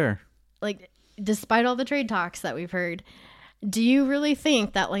still there. Like, despite all the trade talks that we've heard, do you really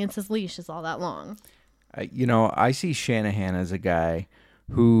think that Lance's leash is all that long? I see Shanahan as a guy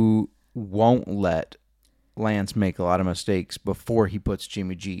who won't let Lance make a lot of mistakes before he puts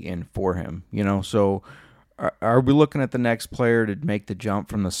Jimmy G in for him. So are we looking at the next player to make the jump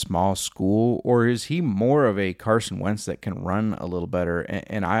from the small school, or is he more of a Carson Wentz that can run a little better?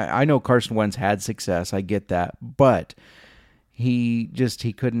 And I know Carson Wentz had success. I get that. But he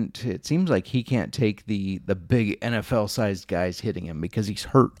couldn't. It seems like he can't take the big NFL-sized guys hitting him because he's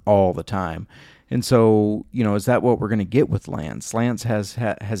hurt all the time. And so, is that what we're going to get with Lance? Lance has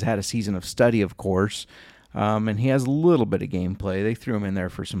had a season of study, of course, and he has a little bit of gameplay. They threw him in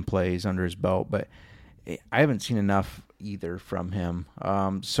there for some plays under his belt, but I haven't seen enough either from him.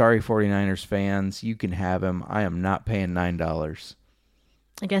 Sorry, 49ers fans. You can have him. I am not paying $9.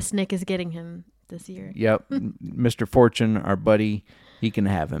 I guess Nick is getting him this year. Yep. Mr. Fortune, our buddy, he can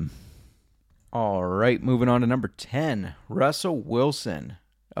have him. All right, moving on to number 10, Russell Wilson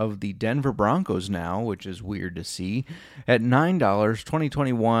of the Denver Broncos now, which is weird to see. At $9,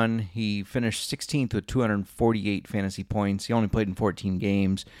 2021, he finished 16th with 248 fantasy points. He only played in 14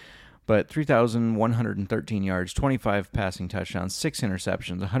 games. But 3,113 yards, 25 passing touchdowns, 6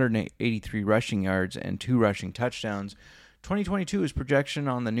 interceptions, 183 rushing yards, and 2 rushing touchdowns. 2022, his projection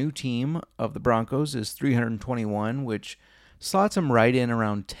on the new team of the Broncos is 321, which slots him right in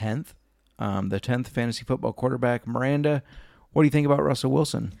around 10th, the 10th fantasy football quarterback. Miranda, what do you think about Russell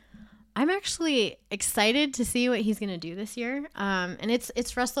Wilson? I'm actually excited to see what he's going to do this year. And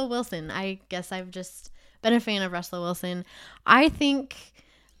it's Russell Wilson. I guess I've just been a fan of Russell Wilson. I think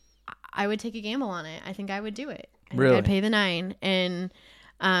I would take a gamble on it. I think I would do it. Really? I'd pay the $9 and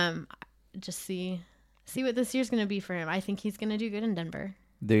just see what this year's going to be for him. I think he's going to do good in Denver.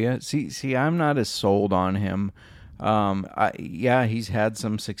 Do you? See, I'm not as sold on him. He's had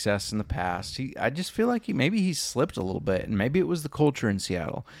some success in the past. I just feel like he's slipped a little bit, and maybe it was the culture in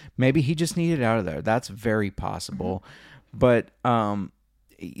Seattle. Maybe he just needed out of there. That's very possible. But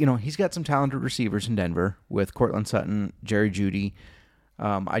he's got some talented receivers in Denver with Cortland Sutton, Jerry Jeudy.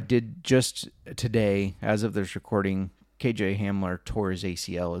 I did just today, as of this recording, KJ Hamler tore his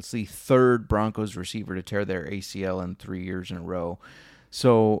ACL. It's the third Broncos receiver to tear their ACL in 3 years in a row.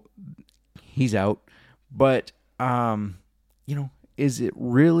 So he's out. But, is it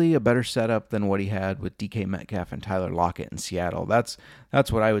really a better setup than what he had with DK Metcalf and Tyler Lockett in Seattle? That's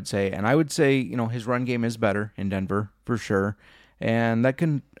what I would say. And I would say, his run game is better in Denver for sure. And that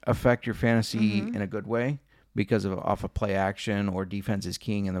can affect your fantasy in a good way, because off of play action or defense is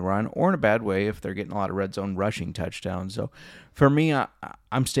keying in the run, or in a bad way if they're getting a lot of red zone rushing touchdowns. So for me,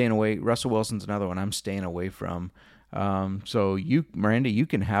 I'm staying away. Russell Wilson's another one I'm staying away from. So Miranda, you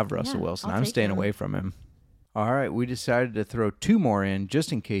can have Russell Wilson. I'm staying away from him. All right, we decided to throw 2 more in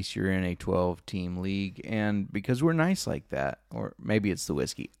just in case you're in a 12-team league, and because we're nice like that, or maybe it's the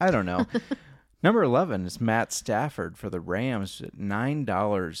whiskey. I don't know. Number 11 is Matt Stafford for the Rams. At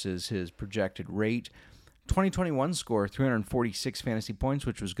 $9 is his projected rate. 2021 score, 346 fantasy points,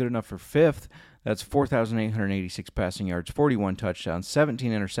 which was good enough for 5th. That's 4,886 passing yards, 41 touchdowns,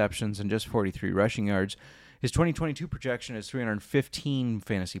 17 interceptions, and just 43 rushing yards. His 2022 projection is 315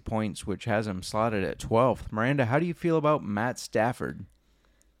 fantasy points, which has him slotted at 12th. Miranda, how do you feel about Matt Stafford?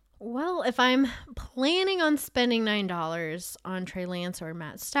 Well, if I'm planning on spending $9 on Trey Lance or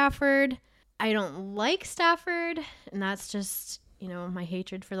Matt Stafford, I don't like Stafford, and that's just my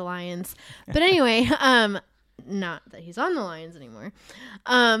hatred for the Lions. But anyway, not that he's on the Lions anymore.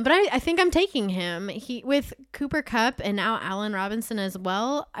 But I think I'm taking him. With Cooper Kupp and now Allen Robinson as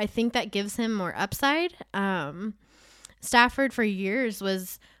well, I think that gives him more upside. Stafford for years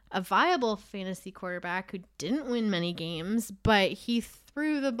was a viable fantasy quarterback who didn't win many games, but he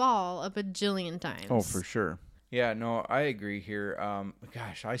threw the ball a bajillion times. Oh, for sure. Yeah, no, I agree here.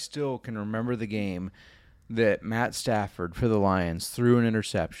 I still can remember the game that Matt Stafford for the Lions threw an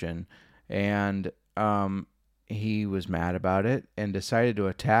interception, and he was mad about it and decided to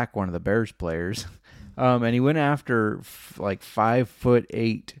attack one of the Bears players. And he went after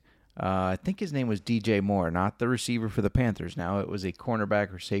 5'8" I think his name was DJ Moore, not the receiver for the Panthers. Now it was a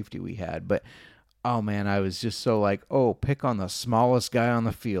cornerback or safety we had. But, oh, man, I was just so like, oh, pick on the smallest guy on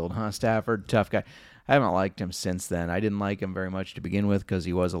the field, huh, Stafford? Tough guy. I haven't liked him since then. I didn't like him very much to begin with because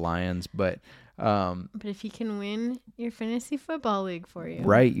he was a Lions. But if he can win your fantasy football league for you.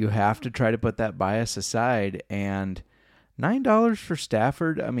 right, you have to try to put that bias aside. And $9 for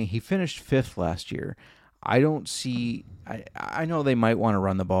Stafford, I mean, he finished 5th last year. I don't see – I know they might want to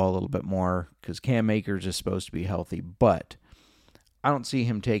run the ball a little bit more because Cam Akers is supposed to be healthy, but I don't see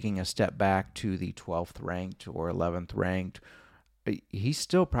him taking a step back to the 12th ranked or 11th ranked. He's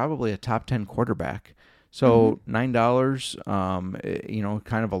still probably a top 10 quarterback. So $9,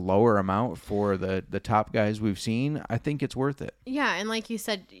 kind of a lower amount for the top guys we've seen. I think it's worth it. Yeah, and like you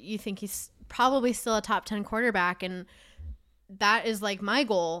said, you think he's probably still a top 10 quarterback, and that is like my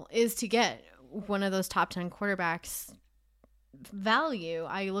goal is to get one of those top 10 quarterbacks value.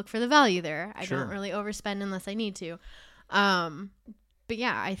 I look for the value there. I Sure. don't really overspend unless I need to. But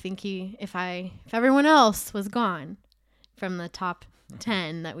yeah, I think if everyone else was gone from the top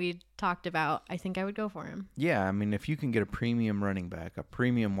 10 that we talked about, I think I would go for him. Yeah, I mean, if you can get a premium running back, a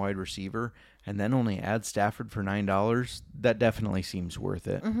premium wide receiver, and then only add Stafford for $9, that definitely seems worth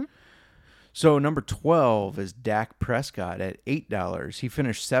it. Mm-hmm. So number 12 is Dak Prescott at $8. He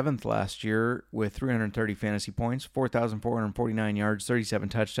finished 7th last year with 330 fantasy points, 4,449 yards, 37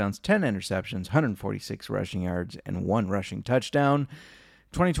 touchdowns, 10 interceptions, 146 rushing yards, and 1 rushing touchdown.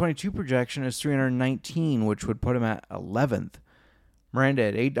 2022 projection is 319, which would put him at 11th. Miranda,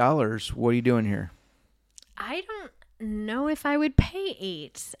 at $8, what are you doing here? I don't know if I would pay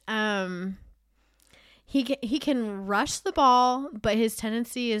 $8. He can rush the ball, but his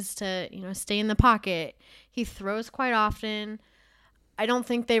tendency is to, stay in the pocket. He throws quite often. I don't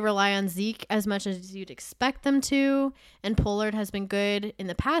think they rely on Zeke as much as you'd expect them to. And Pollard has been good in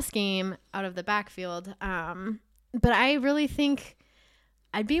the pass game out of the backfield. But I really think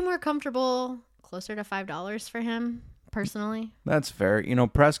I'd be more comfortable closer to $5 for him, personally. That's fair.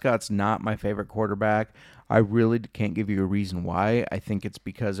 Prescott's not my favorite quarterback. I really can't give you a reason why. I think it's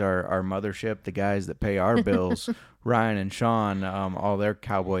because our mothership, the guys that pay our bills, Ryan and Sean, all their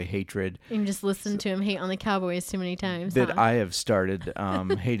Cowboy hatred. You can just listen to him hate on the Cowboys too many times. That I have started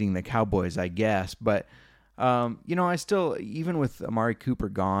hating the Cowboys, I guess. But, I still, even with Amari Cooper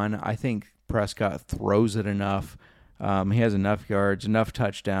gone, I think Prescott throws it enough. He has enough yards, enough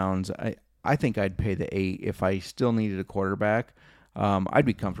touchdowns. I think I'd pay the $8 if I still needed a quarterback. I'd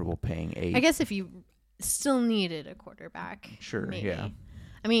be comfortable paying $8. I guess if you still needed a quarterback. Sure, maybe. yeah.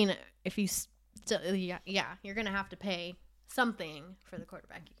 I mean, if you still, you're going to have to pay something for the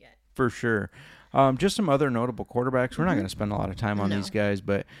quarterback you get. For sure. Just some other notable quarterbacks. We're not going to spend a lot of time on these guys,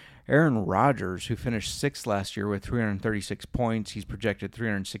 but Aaron Rodgers, who finished 6th last year with 336 points, he's projected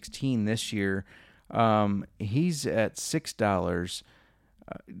 316 this year. He's at $6.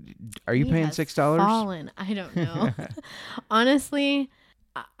 Are you paying $6? Fallen. I don't know. Honestly,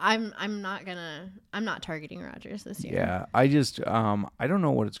 I'm not targeting Rodgers this year. Yeah, I just I don't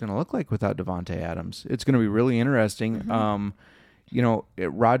know what it's going to look like without Devontae Adams. It's going to be really interesting.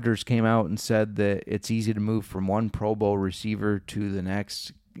 Rodgers came out and said that it's easy to move from one Pro Bowl receiver to the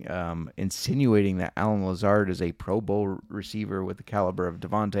next, insinuating that Alan Lazard is a Pro Bowl receiver with the caliber of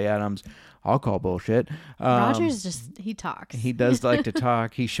Devontae Adams. I'll call bullshit. Rodgers he talks. He does like to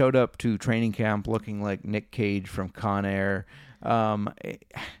talk. He showed up to training camp looking like Nick Cage from Con Air.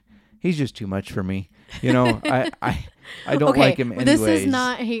 He's just too much for me. I don't like him anyways. This is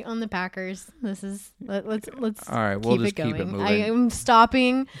not hate on the Packers. This is let's all right. We'll just keep it moving. I am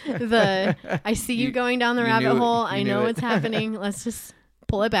stopping the. I see you going down the rabbit hole. I know what's happening. Let's just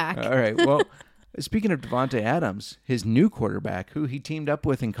pull it back. All right. Well, speaking of Devontae Adams, his new quarterback, who he teamed up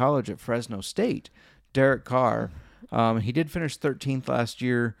with in college at Fresno State, Derek Carr. He did finish 13th last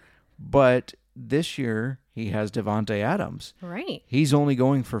year, but this year he has Devontae Adams. Right. He's only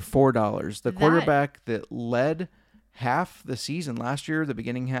going for $4. The quarterback that led half the season last year, the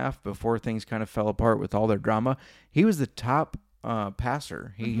beginning half, before things kind of fell apart with all their drama, he was the top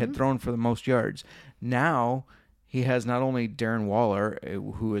passer. He had thrown for the most yards. Now he has not only Darren Waller,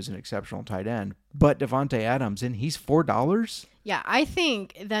 who is an exceptional tight end, but Devontae Adams, and he's $4? Yeah, I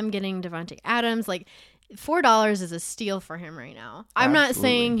think them getting Devontae Adams, like $4 is a steal for him right now. I'm not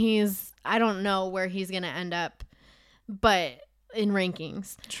saying I don't know where he's going to end up, but in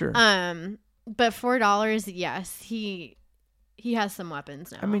rankings. Sure. But $4, yes, he has some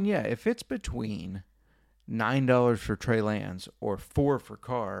weapons now. I mean, yeah, if it's between $9 for Trey Lance or $4 for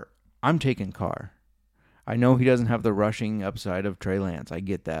Carr, I'm taking Carr. I know he doesn't have the rushing upside of Trey Lance. I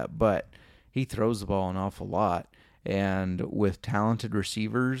get that, but he throws the ball an awful lot. and with talented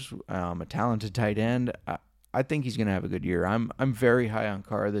receivers, a talented tight end, I think he's going to have a good year. I'm very high on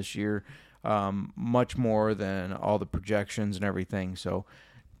Carr this year, much more than all the projections and everything. So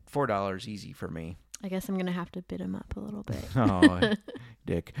 $4 easy for me. I guess I'm gonna have to bid him up a little bit. Oh,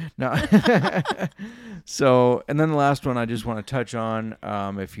 dick. No. So, and then the last one I just want to touch on.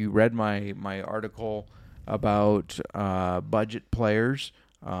 If you read my article about budget players,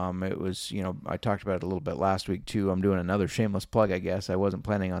 it was, I talked about it a little bit last week too. I'm doing another shameless plug, I guess. I wasn't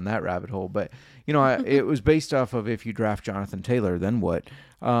planning on that rabbit hole, but it was based off of if you draft Jonathan Taylor, then what?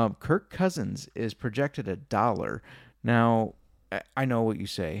 Kirk Cousins is projected $1. Now, I know what you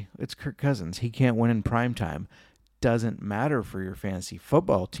say. It's Kirk Cousins. He can't win in primetime. Doesn't matter for your fantasy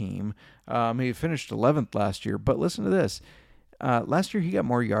football team. He finished 11th last year, but listen to this. Last year he got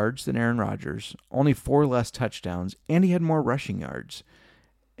more yards than Aaron Rodgers, only 4 less touchdowns, and he had more rushing yards.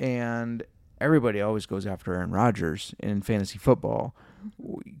 And everybody always goes after Aaron Rodgers in fantasy football.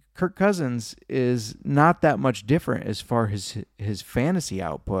 Kirk Cousins is not that much different as far as his fantasy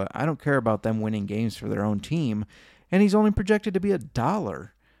output. I don't care about them winning games for their own team. And he's only projected to be $1.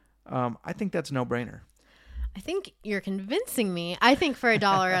 I think that's a no-brainer. I think you're convincing me. I think for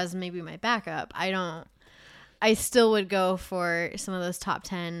 $1 as maybe my backup, I still would go for some of those top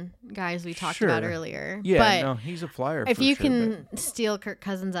 10 guys we talked about earlier. Yeah, but no, he's a flyer. If you can steal Kirk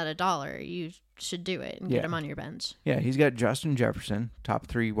Cousins at $1, you should do it and get him on your bench. Yeah, he's got Justin Jefferson, top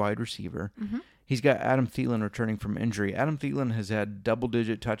 3 wide receiver. Mm-hmm. He's got Adam Thielen returning from injury. Adam Thielen has had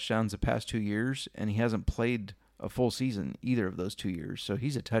double-digit touchdowns the past 2 years, and he hasn't played a full season either of those 2 years. So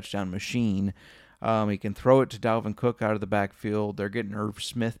he's a touchdown machine. He can throw it to Dalvin Cook out of the backfield. They're getting Irv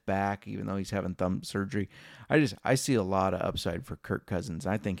Smith back, even though he's having thumb surgery. I see a lot of upside for Kirk Cousins.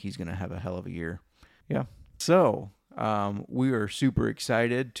 I think he's going to have a hell of a year. Yeah. So we are super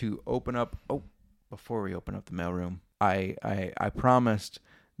excited to open up. Oh, before we open up the mailroom, I promised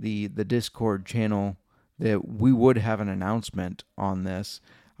the Discord channel that we would have an announcement on this.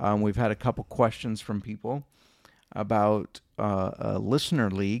 We've had a couple questions from people about a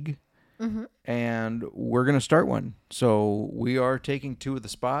listener league, and we're going to start one. So we are taking 2 of the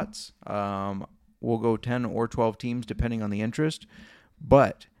spots. We'll go 10 or 12 teams depending on the interest,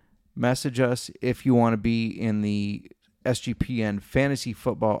 but message us if you want to be in the SGPN Fantasy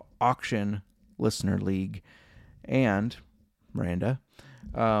Football Auction Listener League. And Miranda,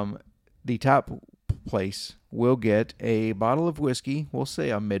 the top place will get a bottle of whiskey. We'll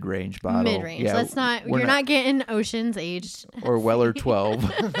say a mid-range bottle. Mid-range. Yeah, Let's not. You're not getting Ocean's aged or Weller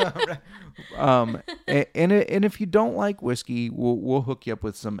 12. And if you don't like whiskey, we'll hook you up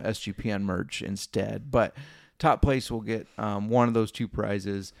with some SGPN merch instead. But top place will get one of those 2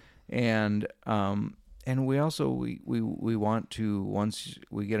 prizes, and we also we want to, once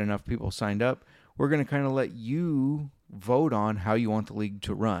we get enough people signed up, we're going to kind of let you vote on how you want the league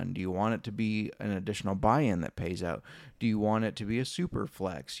to run. Do you want it to be an additional buy-in that pays out? Do you want it to be a super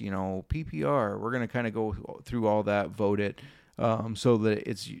flex, PPR? We're going to kind of go through all that, vote it, so that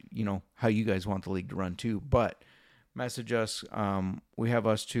it's, how you guys want the league to run too. But message us. We have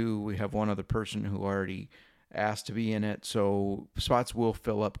us too. We have one other person who already asked to be in it. So spots will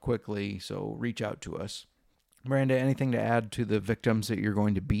fill up quickly. So reach out to us. Miranda, anything to add to the victims that you're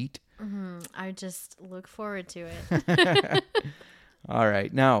going to beat? I just look forward to it. All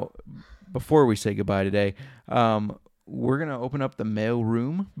right. Now, before we say goodbye today, we're going to open up the mail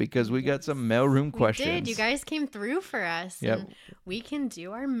room because we got some mail room questions. We did. You guys came through for us. Yep. And we can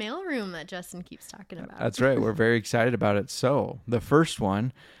do our mail room that Justin keeps talking about. That's right. We're very excited about it. So the first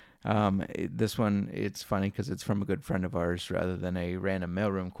one, this one, it's funny because it's from a good friend of ours rather than a random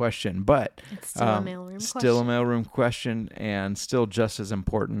mailroom question, but it's still a mailroom question. Still a mailroom question, and still just as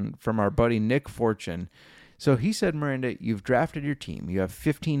important, from our buddy Nick Fortune. So he said, Miranda, you've drafted your team. You have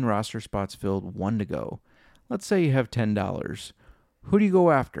 15 roster spots filled, 1 to go. Let's say you have $10. Who do you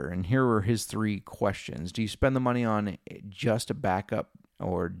go after? And here were his 3 questions. Do you spend the money on just a backup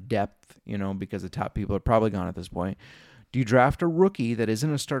or depth, because the top people are probably gone at this point? Do you draft a rookie that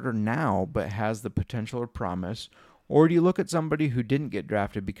isn't a starter now but has the potential or promise? Or do you look at somebody who didn't get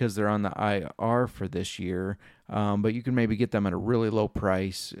drafted because they're on the IR for this year, but you can maybe get them at a really low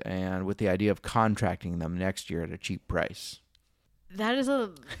price and with the idea of contracting them next year at a cheap price? That is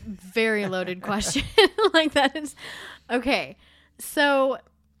a very loaded question. That is... Okay, so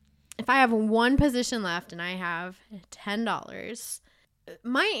if I have 1 position left and I have $10,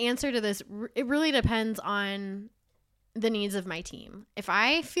 my answer to this, it really depends on the needs of my team. If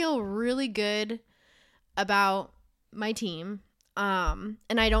I feel really good about my team, and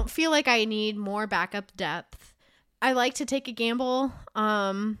I don't feel like I need more backup depth, I like to take a gamble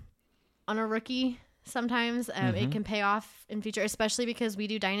on a rookie sometimes. It can pay off in future, especially because we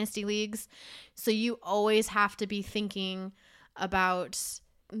do dynasty leagues. So you always have to be thinking about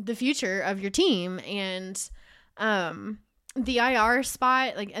the future of your team. And the IR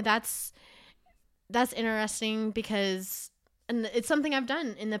spot, like that's interesting because, and it's something I've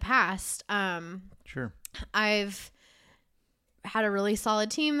done in the past. Sure. I've had a really solid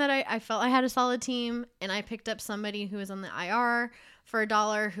team that I felt I had a solid team, and I picked up somebody who was on the IR for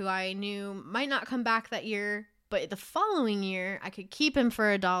 $1 who I knew might not come back that year, but the following year I could keep him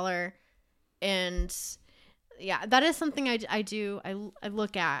for $1. And yeah, that is something I do. I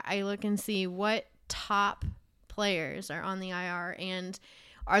look at. I look and see what top players are on the IR and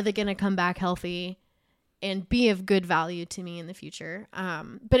are they going to come back healthy and be of good value to me in the future.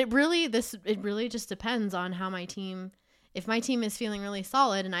 But it really just depends on how my team. If my team is feeling really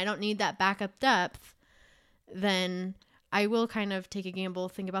solid and I don't need that backup depth, then I will kind of take a gamble,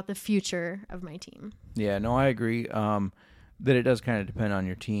 think about the future of my team. Yeah, no, I agree that it does kind of depend on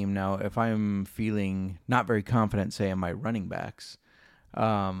your team. Now, if I'm feeling not very confident, say, in my running backs,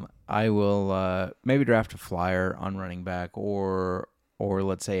 I will maybe draft a flyer on running back or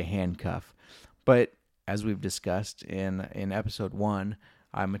let's say a handcuff. But as we've discussed in episode 1,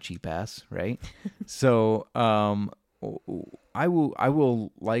 I'm a cheap ass, right? So I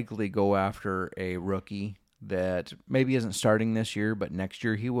will likely go after a rookie that maybe isn't starting this year, but next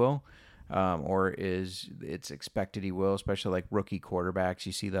year he will, or it's expected he will, especially like rookie quarterbacks.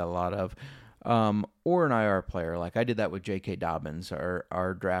 You see that a lot of, or an IR player. Like I did that with J.K. Dobbins.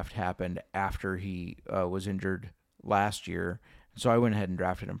 Our draft happened after he was injured last year. So I went ahead and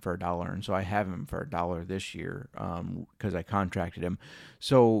drafted him for $1, and so I have him for $1 this year because I contracted him.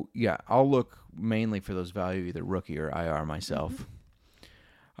 So yeah, I'll look mainly for those value, either rookie or IR myself.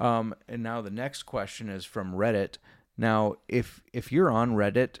 And now the next question is from Reddit. Now, if you're on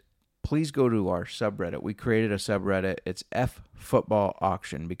Reddit, please go to our subreddit. We created a subreddit. It's F Football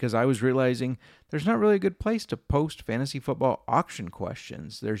Auction because I was realizing there's not really a good place to post fantasy football auction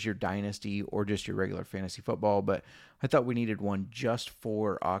questions. There's your dynasty or just your regular fantasy football, but I thought we needed one just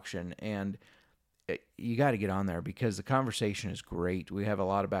for auction, and you got to get on there because the conversation is great. We have a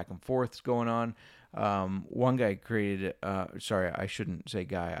lot of back and forths going on. One guy created, sorry, I shouldn't say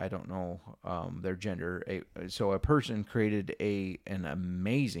guy. I don't know their gender. So a person created an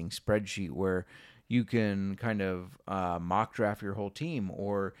amazing spreadsheet where you can kind of mock draft your whole team,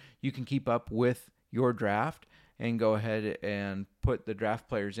 or you can keep up with your draft and go ahead and put the draft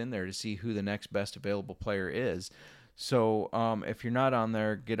players in there to see who the next best available player is. So if you're not on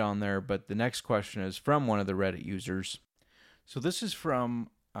there, get on there. But the next question is from one of the Reddit users. So this is from,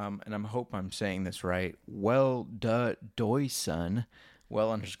 and I hope I'm saying this right, Doy-son,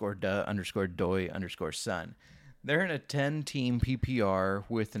 Doy_son. They're in a 10-team PPR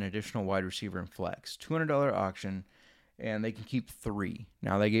with an additional wide receiver and flex. $200 auction, and they can keep 3.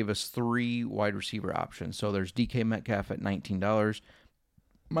 Now, they gave us 3 wide receiver options. So there's DK Metcalf at $19,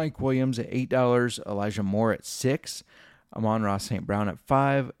 Mike Williams at $8, Elijah Moore at $6, Amon-Ra St. Brown at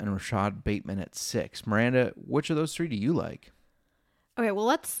 $5, and Rashad Bateman at $6. Miranda, which of those 3 do you like? Okay, well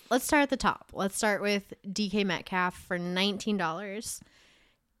let's start at the top. Let's start with DK Metcalf for $19.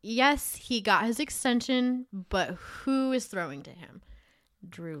 Yes, he got his extension, but who is throwing to him?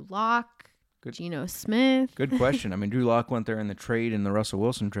 Drew Lock, Geno Smith. Good question. I mean, Drew Lock went there in the trade, in the Russell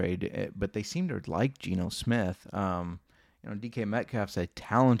Wilson trade, but they seem to like Geno Smith. DK Metcalf's a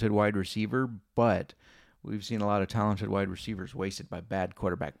talented wide receiver, but we've seen a lot of talented wide receivers wasted by bad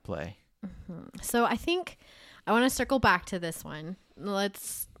quarterback play. So I think I want to circle back to this one.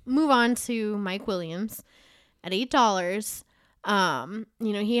 Let's move on to Mike Williams at $8.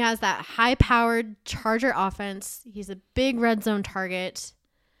 He has that high-powered Charger offense. He's a big red zone target.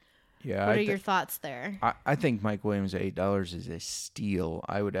 Yeah. What are your thoughts there? I think Mike Williams at $8 is a steal.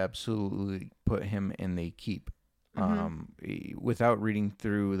 I would absolutely put him in the keep. Without reading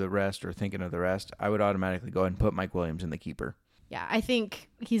through the rest or thinking of the rest, I would automatically go ahead and put Mike Williams in the keeper. Yeah, I think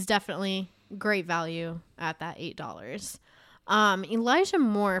he's definitely great value at that $8. Elijah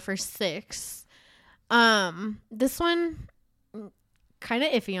Moore for $6. This one kind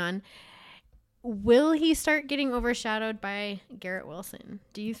of iffy on. Will he start getting overshadowed by Garrett Wilson?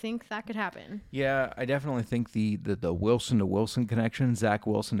 Do you think that could happen? Yeah, I definitely think the Wilson to Wilson connection, Zach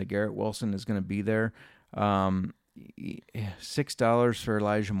Wilson to Garrett Wilson, is going to be there. $6 for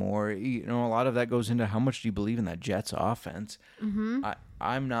Elijah Moore. A lot of that goes into how much do you believe in that Jets offense.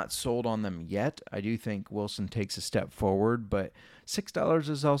 I'm not sold on them yet. I do think Wilson takes a step forward, but $6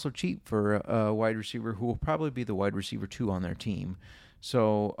 is also cheap for a wide receiver who will probably be the wide receiver 2 on their team.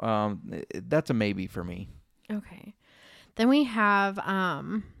 So that's a maybe for me. Okay. Then we have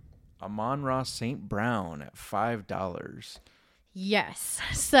Amon-Ra St. Brown at $5. Yes.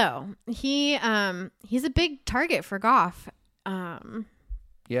 So he's a big target for Goff.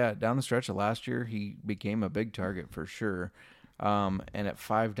 Yeah, down the stretch of last year, he became a big target for sure. And at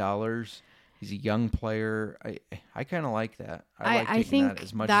 $5, he's a young player. I kind of like that. I think that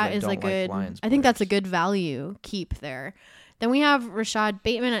as much that as is I a don't good. like Lions I think that's a players. good value keep there. Then we have Rashad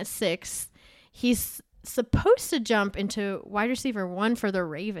Bateman at 6. He's supposed to jump into wide receiver 1 for the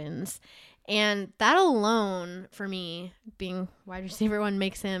Ravens, and that alone for me, being wide receiver 1,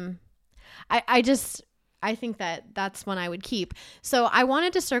 makes him. I think that's one I would keep. So I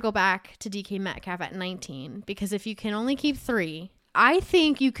wanted to circle back to DK Metcalf at 19 because if you can only keep 3. I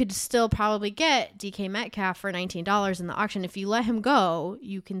think you could still probably get DK Metcalf for $19 in the auction. If you let him go,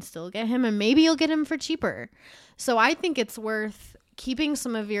 you can still get him, and maybe you'll get him for cheaper. So I think it's worth keeping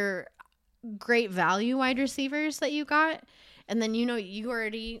some of your great value wide receivers that you got, and then you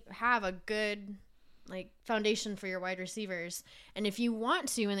already have a good foundation for your wide receivers. And if you want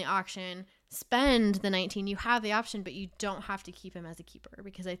to in the auction spend the 19, you have the option, but you don't have to keep him as a keeper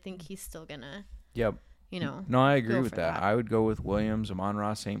because I think he's still gonna. Yep. No, I agree go with for that. that. I would go with Williams,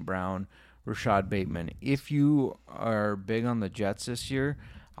 Amon-Ra St. Brown, Rashad Bateman. If you are big on the Jets this year,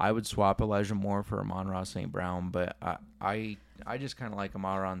 I would swap Elijah Moore for Amon-Ra St. Brown, but I just kind of like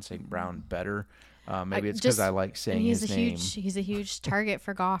Amon-Ra St. Brown better. Maybe it's because I like saying his name. He's a huge target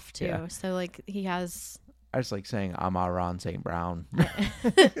for Goff too. Yeah. So he has. I just like saying Amon-Ra St. Brown.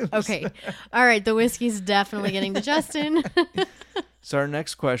 Okay, all right. The whiskey's definitely getting to Justin. So our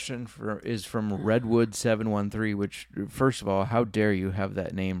next question is from Redwood713, which, first of all, how dare you have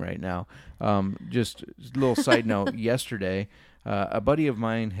that name right now? Just a little side note, yesterday, a buddy of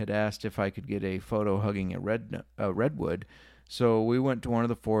mine had asked if I could get a photo hugging a redwood. So we went to one of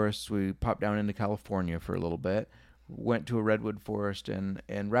the forests. We popped down into California for a little bit, went to a redwood forest, and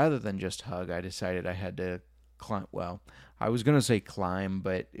rather than just hug, I decided I had to climb. Well, I was going to say climb,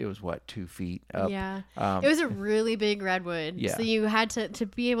 but it was, 2 feet up? Yeah. It was a really big redwood. Yeah. So you had to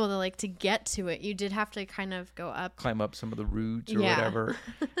be able to to get to it. You did have to kind of go up. Climb up some of the roots or Yeah. whatever.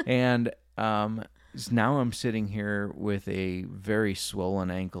 And now I'm sitting here with a very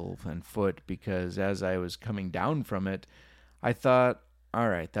swollen ankle and foot because as I was coming down from it, I thought, all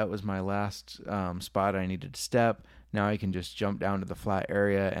right, that was my last spot I needed to step. Now I can just jump down to the flat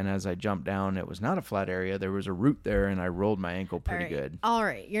area. And as I jumped down, it was not a flat area. There was a root there, and I rolled my ankle pretty good. All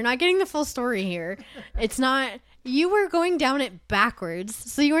right. You're not getting the full story here. It's not. You were going down it backwards,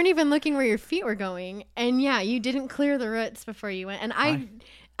 so you weren't even looking where your feet were going. And yeah, you didn't clear the roots before you went. And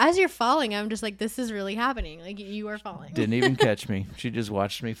as you're falling, I'm just like, this is really happening. You are falling. Didn't even catch me. She just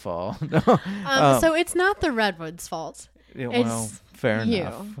watched me fall. So it's not the redwood's fault. Yeah, It's well, fair you.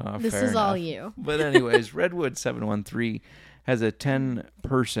 enough. This Fair is all enough. you. But anyways, Redwood 713 has a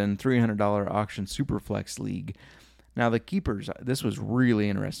 10-person $300 auction Superflex league. Now the keepers, this was really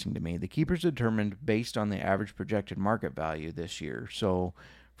interesting to me. The keepers determined based on the average projected market value this year. So,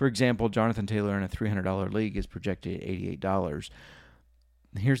 for example, Jonathan Taylor in a $300 league is projected at $88.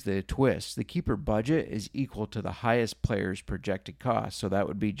 Here's the twist. The keeper budget is equal to the highest player's projected cost. So that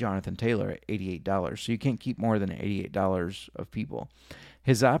would be Jonathan Taylor at $88. So you can't keep more than $88 of people.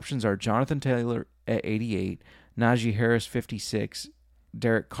 His options are Jonathan Taylor at $88, Najee Harris 56,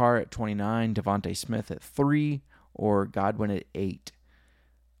 Derek Carr at 29, Devontae Smith at 3, or Godwin at 8.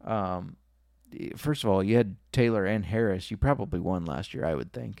 First of all, you had Taylor and Harris. You probably won last year, I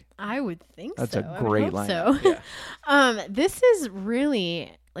would think. I would think That's so. a I would great hope lineup. So. Yeah. This is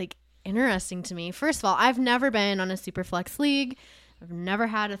really interesting to me. First of all, I've never been on a Superflex league. I've never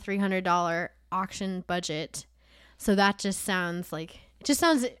had a $300 auction budget. So that just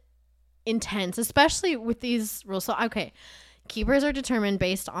sounds intense, especially with these rules. So, okay, keepers are determined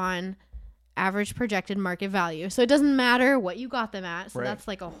based on average projected market value. So it doesn't matter what you got them at. So Right. that's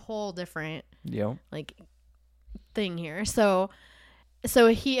a whole different Yep. thing here. So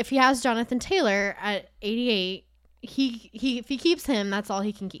if he has Jonathan Taylor at 88, if he keeps him, that's all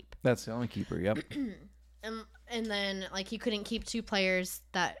he can keep. That's the only keeper. Yep. And then he couldn't keep 2 players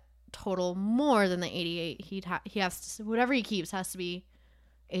that total more than the 88. He has to, whatever he keeps has to be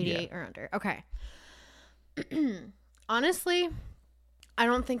 88 or under. Okay. Honestly, I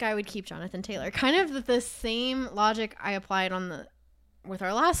don't think I would keep Jonathan Taylor. Kind of the same logic I applied with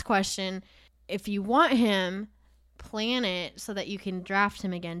our last question. If you want him, plan it so that you can draft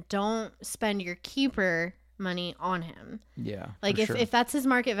him again. Don't spend your keeper money on him. Yeah. If that's his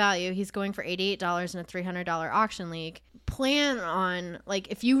market value, he's going for $88 in a $300 auction league. Plan on,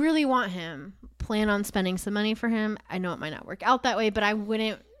 if you really want him, plan on spending some money for him. I know it might not work out that way, but I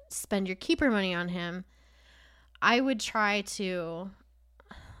wouldn't spend your keeper money on him. I would try to,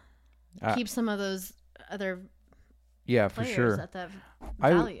 keep some of those other Yeah, for players sure. at that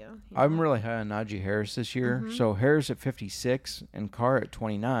I- value. you I'm know? really high on Najee Harris this year. Mhm. So Harris at 56 and Carr at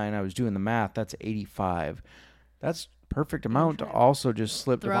 29. I was doing the math. That's 85. That's perfect amount to 85. also just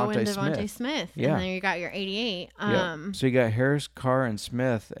slip throw in Devontae Devontae Smith. Smith. Yeah. And then you got your 88. Yeah. So you got Harris, Carr, and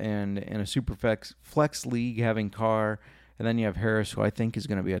Smith, and in a super flex league having Carr, and then you have Harris, who I think is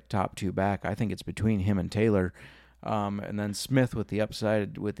going to be a top 2 back. I think it's between him and Taylor, and then Smith with the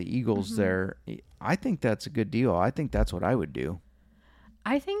upside with the Eagles there. I think that's a good deal. I think that's what I would do.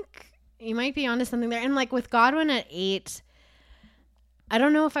 I think you might be onto something there. And like with Godwin at 8, I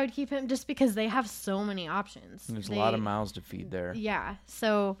don't know if I would keep him just because they have so many options. There's a lot of mouths to feed there. Yeah.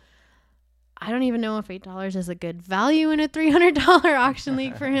 So I don't even know if $8 is a good value in a $300 auction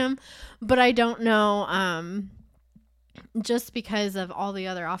league for him, but I don't know. Just because of all the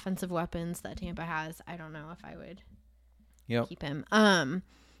other offensive weapons that Tampa has, I don't know if I would keep him.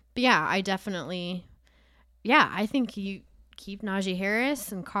 But yeah, I definitely, I think you keep Najee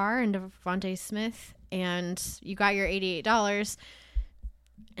Harris and Carr and Devontae Smith, and you got your $88.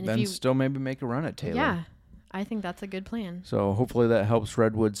 And Then if you, still maybe make a run at Taylor. yeah, I think that's a good plan. So hopefully that helps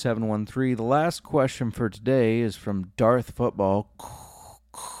Redwood 713. The last question for today is from Darth Football.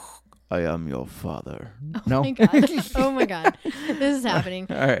 I am your father. Oh No? my god! Oh my god! This is happening.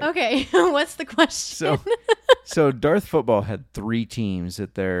 All right. Okay, what's the question? So Darth Football had 3 teams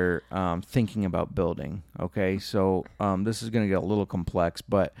that they're thinking about building. Okay, so this is going to get a little complex,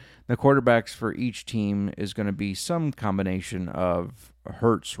 but the quarterbacks for each team is going to be some combination of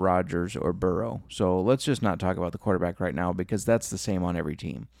Hurts, Rodgers, or Burrow. So let's just not talk about the quarterback right now because that's the same on every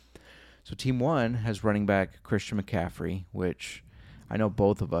team. So team 1 has running back Christian McCaffrey, which I know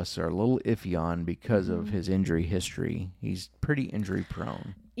both of us are a little iffy on because of his injury history. He's pretty injury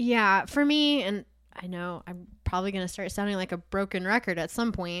prone. Yeah, for me, and I know I'm probably going to start sounding like a broken record at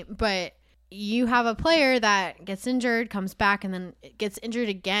some point, but you have a player that gets injured, comes back, and then gets injured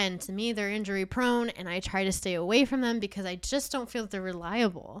again. To me, they're injury prone, and I try to stay away from them because I just don't feel that they're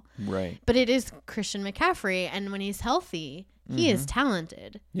reliable. Right. But it is Christian McCaffrey, and when he's healthy, he is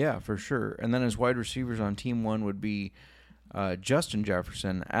talented. Yeah, for sure. And then his wide receivers on team 1 would be Justin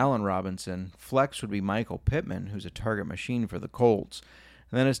Jefferson, Allen Robinson. Flex would be Michael Pittman, who's a target machine for the Colts.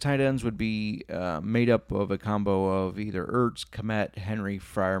 And then his tight ends would be made up of a combo of either Ertz, Kmet, Henry,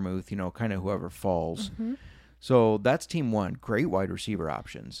 Freiermuth, kind of whoever falls. So that's team 1. Great wide receiver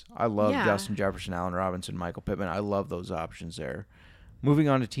options. I love Justin Jefferson, Allen Robinson, Michael Pittman. I love those options there. Moving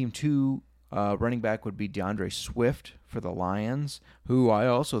on to team 2, running back would be DeAndre Swift for the Lions, who I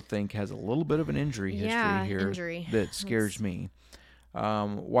also think has a little bit of an injury history here that scares me.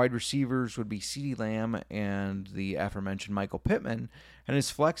 Wide receivers would be CeeDee Lamb and the aforementioned Michael Pittman, and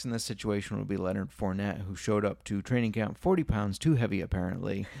his flex in this situation would be Leonard Fournette, who showed up to training camp 40 pounds too heavy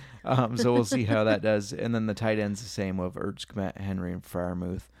apparently. So we'll see how that does. And then the tight ends the same of Ertz, Kmet, Henry, and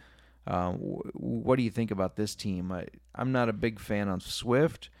Freiermuth. What do you think about this team? I'm not a big fan of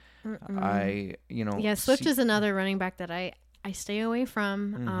Swift. Swift is another running back that I stay away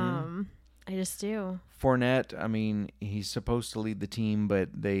from. I just do. Fournette, I mean, he's supposed to lead the team, but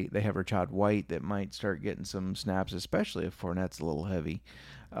they have Rashad White that might start getting some snaps, especially if Fournette's a little heavy.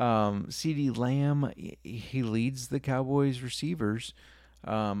 CeeDee Lamb, he leads the Cowboys receivers.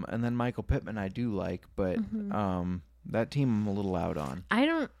 And then Michael Pittman I do like, but that team I'm a little out on. I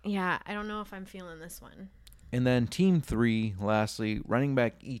don't know if I'm feeling this one. And then team 3, lastly, running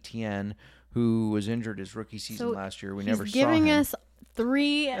back ETN, who was injured his rookie season last year. We never saw him. He's giving us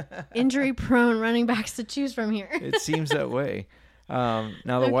 3 injury-prone running backs to choose from here. It seems that way. Now,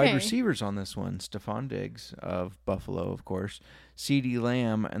 the wide receivers on this one, Stephon Diggs of Buffalo, of course, CeeDee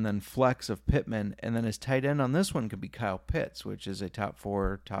Lamb, and then flex of Pittman. And then his tight end on this one could be Kyle Pitts, which is a top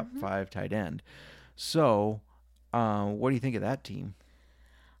 4, top 5 tight end. So, what do you think of that team?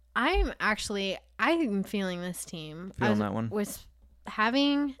 I'm feeling this team. Feeling that one? With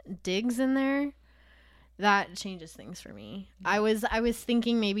having Diggs in there, that changes things for me. I was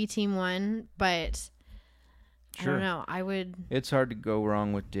thinking maybe team 1, but I don't know. It's hard to go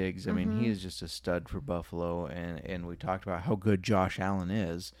wrong with Diggs. I mean, he is just a stud for Buffalo, and we talked about how good Josh Allen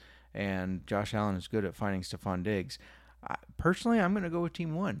is, and Josh Allen is good at finding Stephon Diggs. Personally, I'm going to go with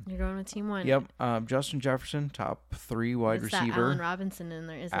team 1. You're going with team 1. Yep. Justin Jefferson, top 3 wide receiver. That Allen Robinson in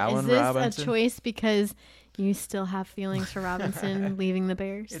there. Is Allen this Robinson. A choice because you still have feelings for Robinson leaving the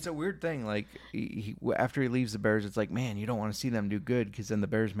Bears? It's a weird thing. Like, after he leaves the Bears, it's like, man, you don't want to see them do good because then the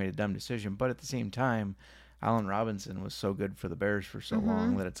Bears made a dumb decision. But at the same time, Allen Robinson was so good for the Bears for so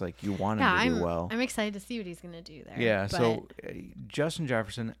long that it's like you want him to do well. I'm excited to see what he's going to do there. Yeah, so Justin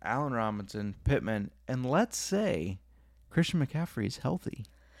Jefferson, Allen Robinson, Pittman, and let's say Christian McCaffrey is healthy.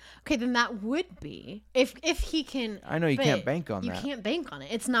 okay, then that would be if he can. I know you fit, can't bank on you that. can't bank on it.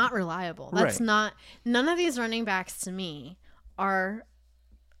 It's not reliable. That's Right. not. None of these running backs to me are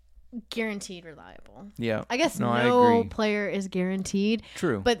guaranteed reliable. Yeah. I guess I no agree. player is guaranteed.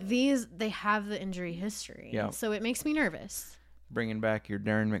 True. But they have the injury history. Yeah. So it makes me nervous. Bringing back your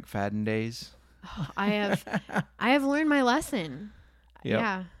Darren McFadden days. I have learned my lesson. Yep.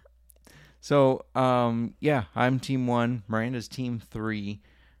 Yeah. So, yeah, I'm team 1. Miranda's team 3.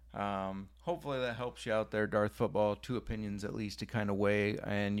 Hopefully that helps you out there, Darth Football. 2 opinions at least to kind of weigh,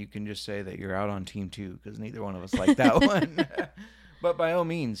 and you can just say that you're out on team 2 because neither one of us like that one. But by all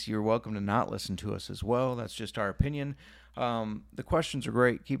means, you're welcome to not listen to us as well. That's just our opinion. The questions are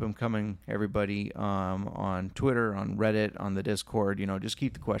great. Keep them coming, everybody, on Twitter, on Reddit, on the Discord. Just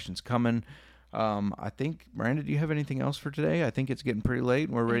keep the questions coming. I think, Miranda, do you have anything else for today? I think it's getting pretty late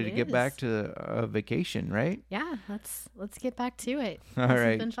and we're ready to get back to vacation, right? Yeah, let's get back to it. All This right.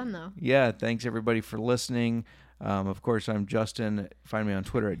 has been fun though. Yeah, thanks everybody for listening. Of course, I'm Justin. Find me on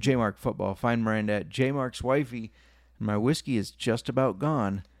Twitter at JMarkFootball. Find Miranda at JMarksWifey. My whiskey is just about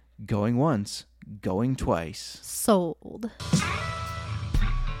gone. Going once, going twice. Sold.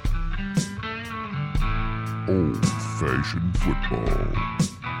 Old-fashioned football.